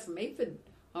 you've got some aphid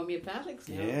homeopathics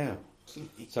now. Yeah.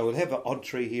 So we'll have an odd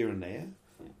tree here and there,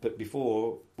 but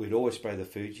before we'd always spray the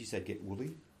Fuji's, they'd get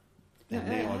woolly. And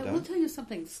now I don't. I'll tell you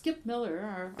something. Skip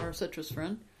Miller, our citrus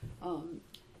friend,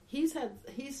 he's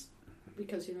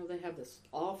because they have this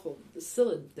awful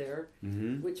psyllid there,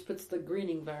 which puts the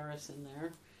greening virus in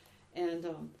there, and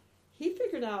he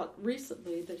figured out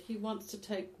recently that he wants to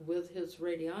take with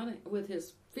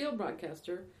his field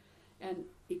broadcaster and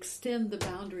extend the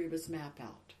boundary of his map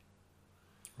out.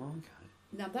 Okay.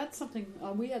 Now that's something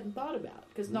we hadn't thought about,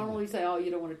 because normally you say, "Oh, you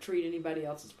don't want to treat anybody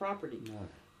else's property,"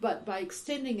 but by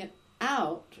extending it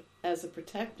out as a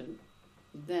protectant,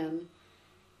 then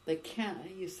they can.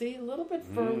 You see a little bit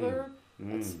further.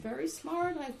 That's very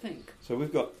smart, I think. So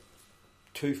we've got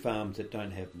 2 farms that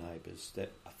don't have neighbours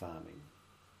that are farming,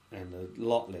 and a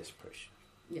lot less pressure.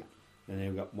 Yeah. And then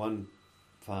we've got 1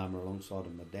 farmer alongside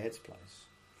of my dad's place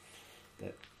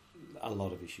that a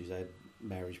lot of issues. They had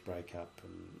marriage breakup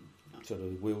and sort of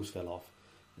the wheels fell off.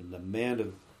 And the amount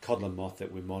of codlin moth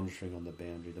that we're monitoring on the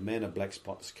boundary, the amount of black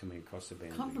spots coming across the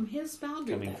boundary. Come from his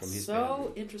boundary. That's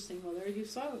so interesting. Well, there you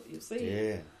see.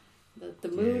 Yeah. The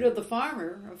mood of the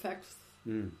farmer affects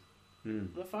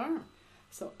the farm.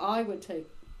 So I would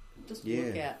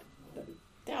look at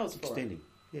douse for extending.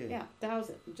 It. Yeah, douse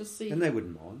it. And just see. And they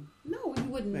wouldn't mind. No, you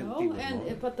wouldn't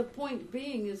know. But the point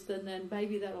being is then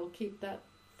maybe that'll keep that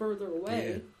further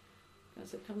away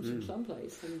as it comes from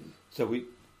someplace. And so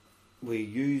we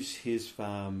use his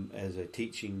farm as a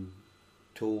teaching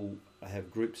tool. I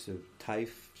have groups of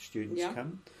TAFE students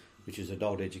come, which is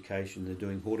adult education. They're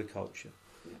doing horticulture.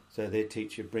 Yeah. So their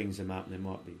teacher brings them up, and there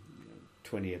might be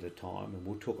 20 at a time, and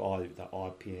we'll talk either the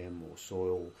IPM or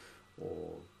soil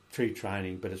or tree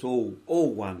training, but it's all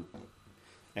one.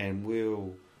 And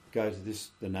we'll go to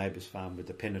the neighbour's farm with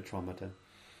the penetrometer,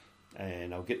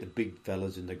 and I'll get the big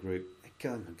fellas in the group.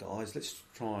 Go on, guys, let's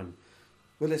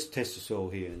test the soil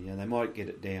here. And they might get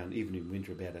it down, even in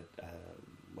winter, about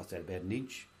about an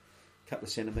inch, a couple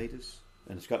of centimetres,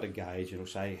 and it's got a gauge. It'll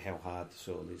say how hard the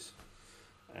soil is.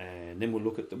 And then we'll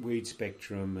look at the weed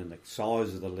spectrum and the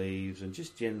size of the leaves and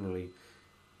just generally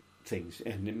things,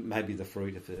 and then maybe the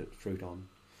fruit if there's fruit on.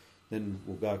 Then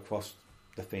we'll go across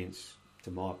the fence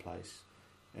to my place,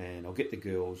 and I'll get the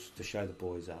girls to show the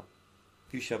boys up.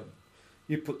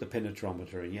 You put the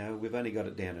penetrometer in, we've only got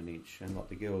it down an inch, and like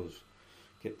the girls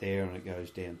get there and it goes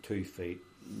down 2 feet,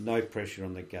 no pressure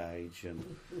on the gauge, and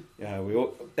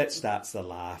that starts the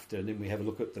laughter. And then we have a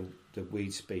look at the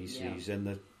weed species and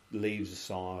the leaves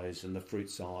size and the fruit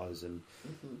size, and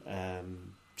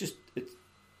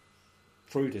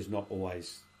fruit is not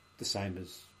always the same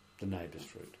as the neighbour's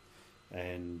fruit.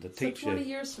 And the teacher. 20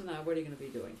 years from now, what are you going to be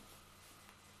doing?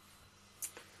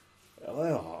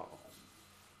 Well,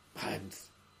 I hadn't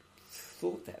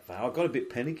thought that far. I got a bit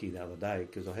panicky the other day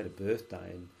because I had a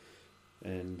birthday,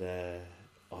 and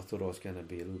I thought I was going to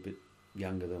be a little bit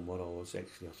younger than what I was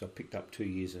actually. So I picked up 2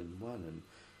 years in one, and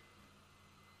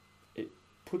it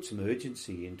put some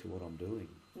urgency into what I'm doing.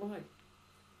 Why?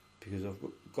 Because I've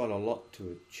got a lot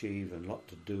to achieve and a lot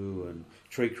to do, and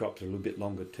tree crops are a little bit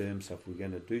longer term, so if we're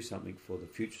going to do something for the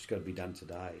future, it's got to be done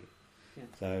today. Yeah.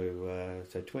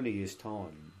 So 20 years'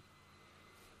 time,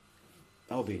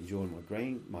 I'll be enjoying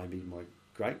maybe my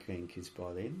great-grandkids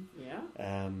by then. Yeah.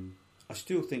 I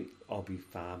still think I'll be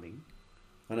farming.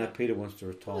 I know Peter wants to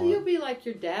retire. Well, you'll be like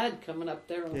your dad coming up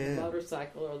there on the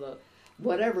motorcycle or the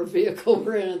whatever vehicle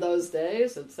we're in those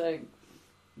days and saying,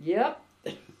 yep.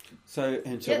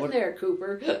 Getting there,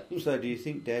 Cooper. So do you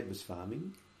think Dad was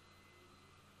farming?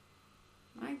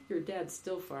 I think your dad's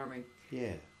still farming.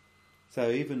 Yeah.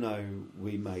 So even though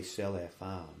we may sell our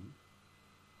farm,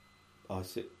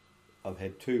 I've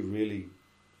had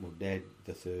Dad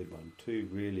the third one,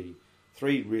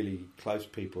 three really close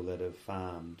people that have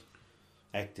farmed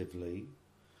actively,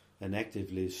 and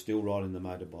actively is still riding the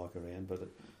motorbike around. But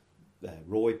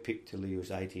Roy picked till he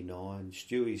was 89,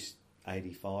 Stewie's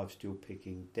 85, still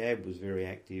picking. Dad was very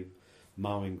active,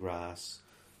 mowing grass.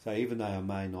 So even though I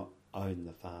may not own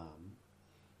the farm,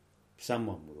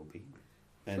 someone will be.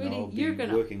 and Sweetie, I'll be you're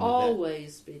going working to with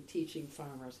always be teaching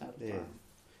farmers how to farm.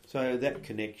 So that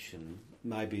connection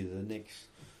may be the next.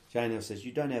 Jane says,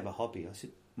 "You don't have a hobby." I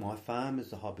said, "My farm is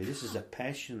the hobby. This is a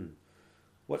passion."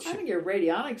 I think your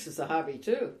radionics is a hobby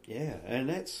too. Yeah, and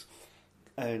a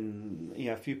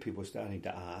few people are starting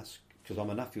to ask, because I'm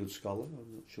a Nuffield scholar.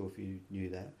 I'm not sure if you knew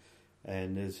that.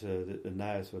 And there's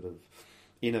no sort of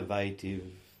innovative,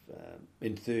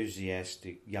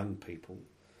 enthusiastic young people,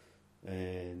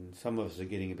 and some of us are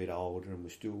getting a bit older, and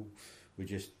we're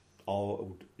just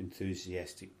old,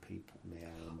 enthusiastic people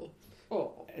now.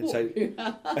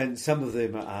 And some of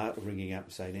them are ringing up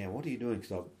and saying, "Now, what are you doing?"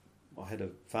 Because I had a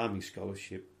farming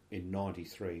scholarship in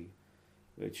 '93,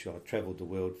 which I travelled the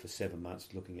world for 7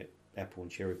 months looking at apple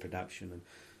and cherry production,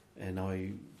 and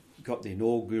I got the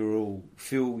inaugural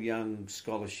Phil Young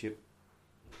Scholarship.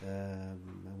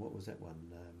 What was that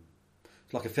one?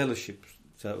 It's like a fellowship,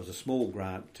 so it was a small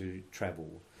grant to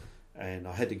travel, and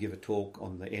I had to give a talk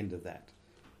on the end of that.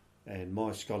 And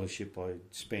my scholarship I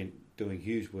spent doing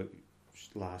Hugh's workshop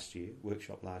last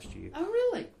year. Oh,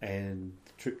 really? And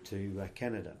the trip to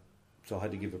Canada. So I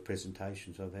had to give a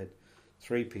presentation. So I've had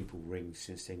 3 people ring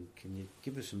since then. Can you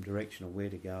give us some direction on where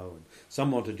to go? And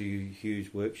some want to do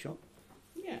Hugh's workshop.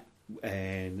 Yeah.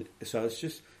 And so it's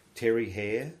just Terry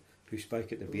Hare, who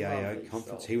spoke at the BAO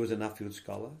conference. He was a Nuffield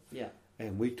scholar. Yeah.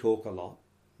 And we talk a lot.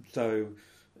 So,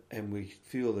 and we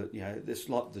feel that, it's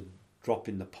like the drop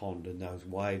in the pond and those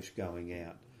waves going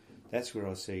out. That's where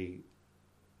I see,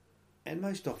 and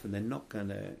most often they're not going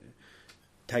to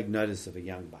take notice of a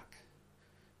young buck.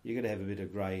 You've got to have a bit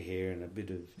of grey hair and a bit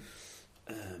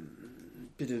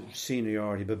of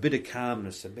seniority, but a bit of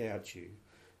calmness about you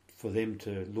for them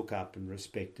to look up and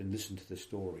respect and listen to the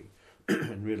story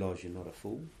and realise you're not a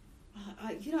fool.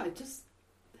 I just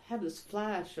had this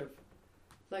flash of,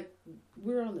 like,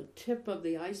 we're on the tip of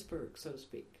the iceberg, so to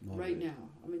speak, right now.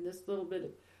 I mean, this little bit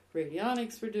of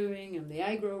radionics we're doing, and the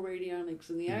agro-radionics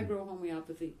and the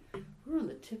agro-homeopathy, we're on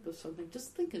the tip of something.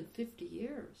 Just think in 50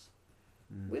 years,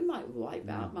 we might wipe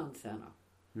out Monsanto.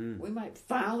 We might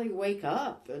finally wake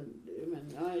up.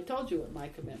 And I told you what my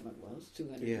commitment was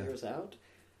 200 years out.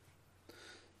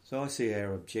 So I see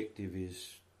our objective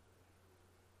is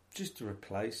just to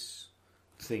replace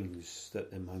things that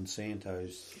the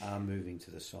Monsantos are moving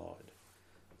to the side,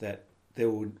 that there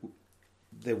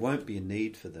won't be a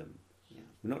need for them. Yeah.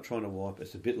 We're not trying to wipe.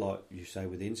 It's a bit like you say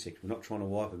with insects. We're not trying to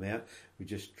wipe them out. We're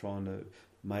just trying to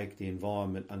make the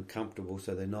environment uncomfortable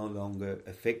so they're no longer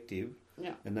effective,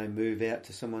 and they move out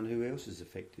to someone who else is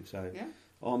effective. So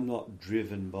I'm not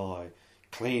driven by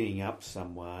cleaning up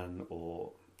someone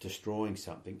or destroying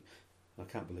something. I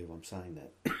can't believe I'm saying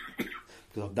that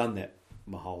because I've done that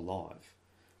my whole life.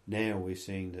 Now we're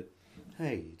seeing that,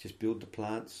 hey, just build the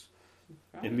plants,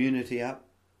 immunity up,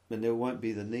 and there won't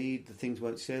be the need, the things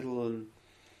won't settle, and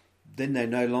then they're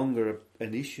no longer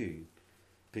an issue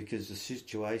because the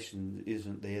situation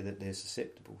isn't there that they're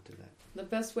susceptible to that. The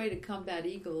best way to combat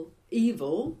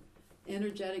evil,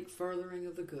 energetic furthering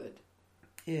of the good.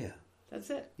 Yeah. That's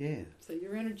it. Yeah. So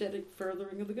you're energetic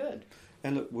furthering of the good.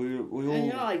 And look, we all... And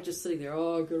you're not like just sitting there,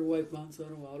 I gotta wipe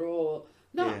Monsanto out. Oh,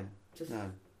 no. Yeah,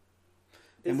 no.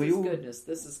 This is goodness.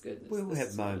 This is goodness. We all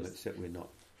have moments that we're not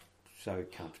so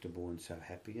comfortable and so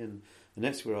happy. And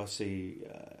that's where I see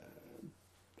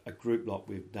a group like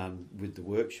we've done with the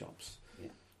workshops,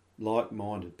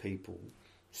 like-minded people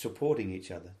supporting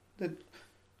each other.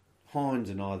 Heinz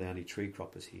and I are the only tree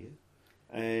croppers here.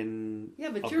 And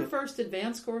but your first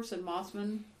advanced course in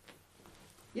Mossman,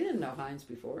 you didn't know Heinz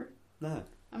before. No.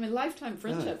 I mean, lifetime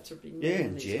friendships are being made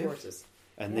in these Jeff, courses.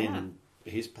 And then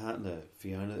his partner,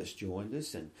 Fiona, that's joined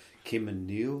us, and Kim and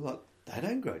Neil, they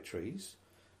don't grow trees,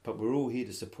 but we're all here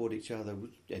to support each other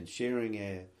and sharing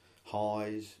our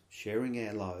highs, sharing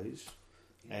our lows,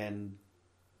 and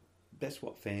that's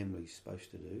what family's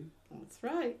supposed to do. That's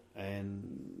right.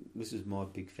 And this is my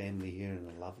big family here, and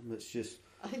I love them. It's just...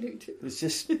 I do too. It's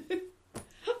just...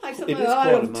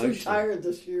 I'm too tired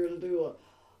this year to do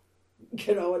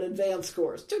an advanced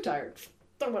course. Too tired.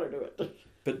 Don't want to do it.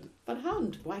 But how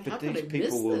could I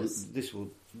miss this? This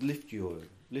will lift you.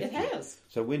 It has.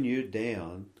 So when you're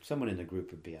down, someone in the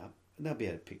group would be up, and they'll be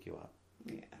able to pick you up.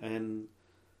 Yeah. And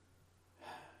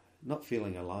not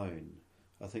feeling alone,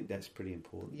 I think that's pretty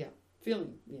important. Yeah.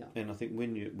 And I think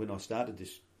when I started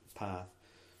this path,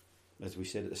 as we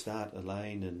said at the start,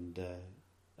 Elaine and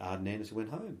Arden Anderson went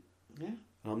home. Yeah.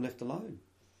 And I'm left alone.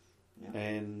 Yeah.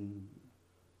 And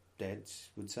dads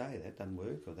would say that doesn't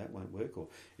work or that won't work. Or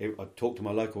I talked to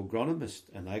my local agronomist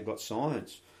and they got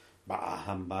science,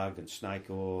 humbug and snake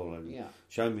oil, and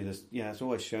show me this. It's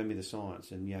always show me the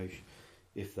science. And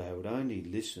if they would only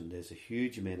listen, there's a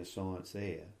huge amount of science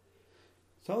there.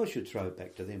 So I should throw it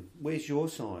back to them. Where's your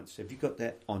science? Have you got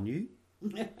that on you?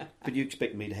 But you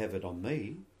expect me to have it on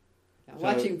me?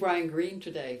 Watching Brian Greene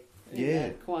today in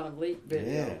that Quantum Leap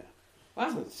video. Yeah.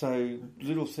 Wow. So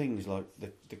little things like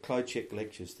the Klocek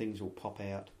lectures, things will pop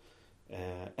out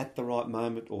at the right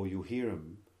moment, or you'll hear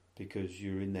them because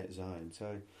you're in that zone.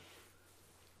 So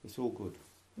it's all good.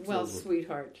 Well,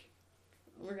 sweetheart,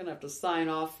 we're going to have to sign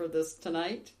off for this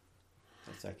tonight.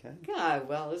 That's okay. God,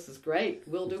 well, this is great.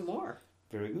 We'll do more.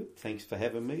 Very good. Thanks for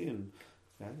having me, and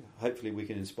hopefully we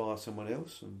can inspire someone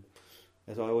else. And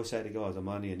as I always say to guys, I'm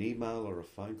only an email or a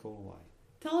phone call away.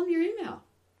 Tell them your email.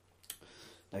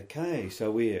 Okay,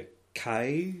 so we're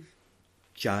KJ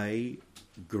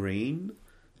Green,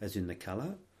 as in the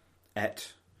colour,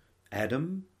 at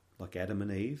Adam, like Adam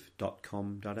and Eve,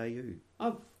 .com.au.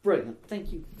 Oh, brilliant.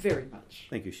 Thank you very much.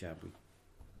 Thank you, Shabby.